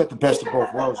 you got the best of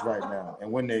both worlds right now.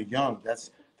 And when they're young,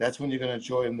 that's when you're gonna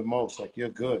enjoy them the most. Like, you're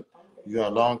good. You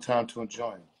got a long time to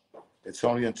enjoy them. It's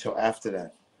only until after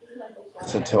that.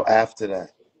 It's until after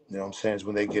that. You know what I'm saying? It's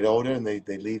when they get older and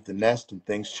they leave the nest and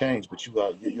things change. But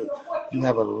you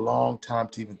have a long time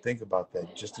to even think about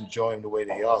that. Just enjoy them the way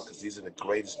they are, because these are the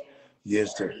greatest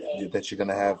years that you're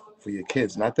gonna have for your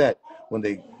kids. Not that when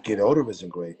they get older isn't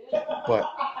great, but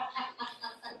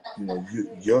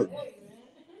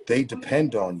they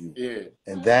depend on you. Yeah.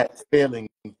 And that feeling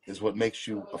is what makes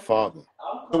you a father.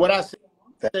 So what I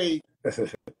say,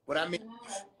 what I mean,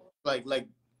 like,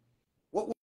 what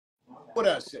would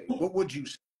I say? What would you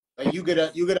say? Like, you get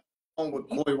a phone with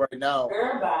Koi right now.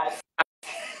 I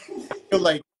feel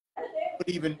like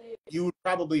you would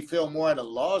probably feel more at a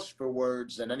loss for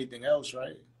words than anything else,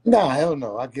 right? Nah, hell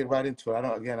no. I get right into it. I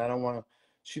don't want to.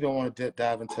 She don't want to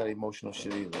dive into that emotional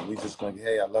shit either. We just gonna,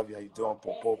 hey, I love you. How you doing?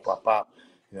 Pop, pop, pop, pop.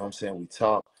 You know what I'm saying? We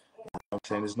talk. You know what I'm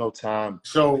saying? There's no time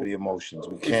for the emotions.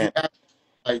 We can't.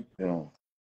 You know.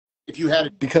 If you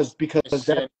had because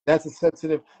that's a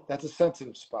sensitive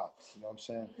spot. You know what I'm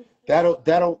saying?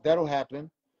 That'll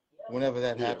happen. Whenever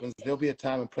that happens, there'll be a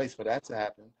time and place for that to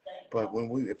happen. But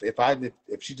when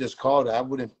if she just called, I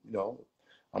wouldn't. You know,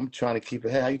 I'm trying to keep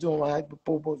it. Hey, how you doing?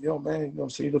 Yo, man. You know what I'm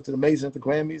saying? You looked amazing at the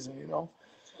Grammys, and you know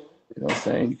what I'm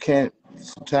saying? You can't.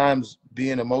 Sometimes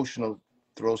being emotional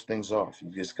throws things off. You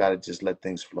just gotta just let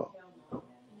things flow.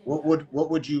 What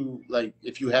would you like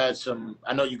if you had some?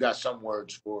 I know you got some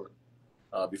words for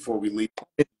before we leave.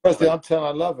 Firstly, I'm telling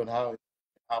I love her, and how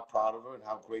proud of her, and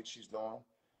how great she's doing.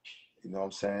 You know what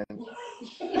I'm saying?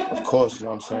 Of course, you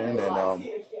know what I'm saying? And,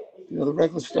 you know, the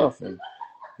regular stuff. And,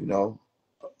 you know,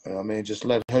 I mean, just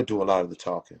let her do a lot of the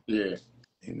talking. Yeah.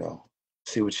 You know,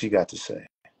 see what she got to say.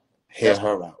 Hear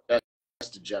her out. That's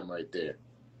the gem right there.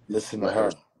 Listen to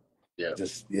her. Yeah.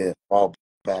 Just, fall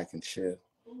back and chill.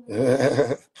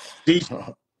 I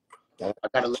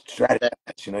gotta strategy,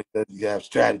 you know, you have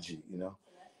strategy, you know.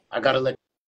 I gotta let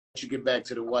you get back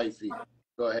to the wifey.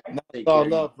 Go ahead. Take care.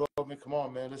 Love, bro. I mean, come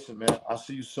on, man. Listen, man. I'll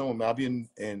see you soon, man. I'll be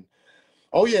in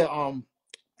oh yeah,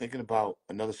 thinking about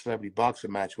another celebrity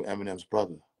boxing match with Eminem's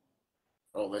brother.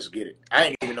 Oh, let's get it. I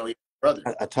didn't even know he was brother.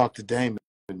 I talked to Damon,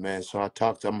 man. So I'm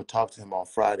gonna talk to him on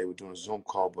Friday. We're doing a Zoom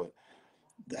call, but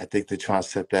I think they're trying to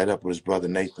set that up with his brother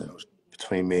Nathan,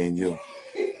 between me and you,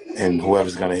 and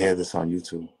whoever's gonna hear this on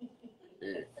YouTube.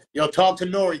 Yeah. Yo, talk to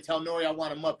Nori. Tell Nori I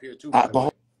want him up here too. By the way.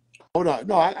 Hold on.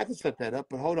 No, I can set that up,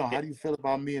 but hold on. How do you feel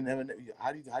about me and Eminem?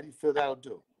 How do you feel that'll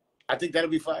do? I think that'll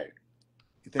be fire.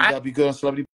 You think that'll be good on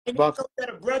Celebrity Boxing? I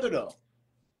got a brother though.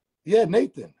 Yeah,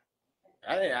 Nathan.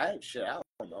 I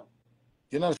don't know.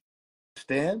 You're not a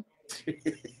Stan?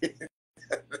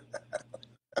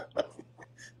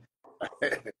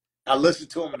 I listen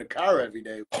to him in the car every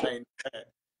day.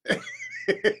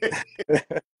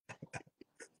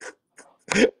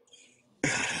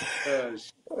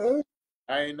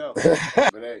 I ain't know.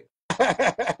 But hey.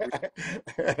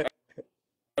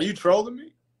 Are you trolling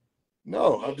me?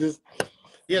 No, I'm just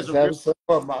having some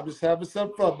fun,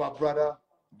 my brother.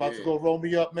 About to go roll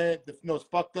me up, man. It's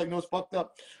fucked up. You know it's fucked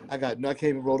up? I can't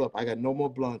even roll up. I got no more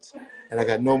blunts, and I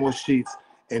got no more sheets.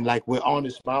 And like we're on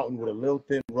this mountain with a little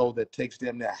thin road that takes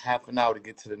them there half an hour to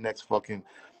get to the next fucking.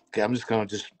 Okay, I'm just gonna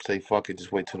say fuck it.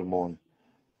 Just wait till the morning.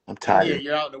 I'm tired. Yeah,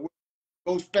 you're out in the woods.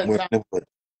 Go spend time with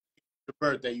your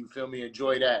birthday. You feel me?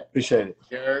 Enjoy that. Appreciate it.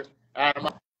 You heard? All right, I'm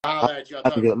gonna holler at you.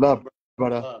 Love,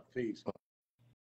 brother. Peace.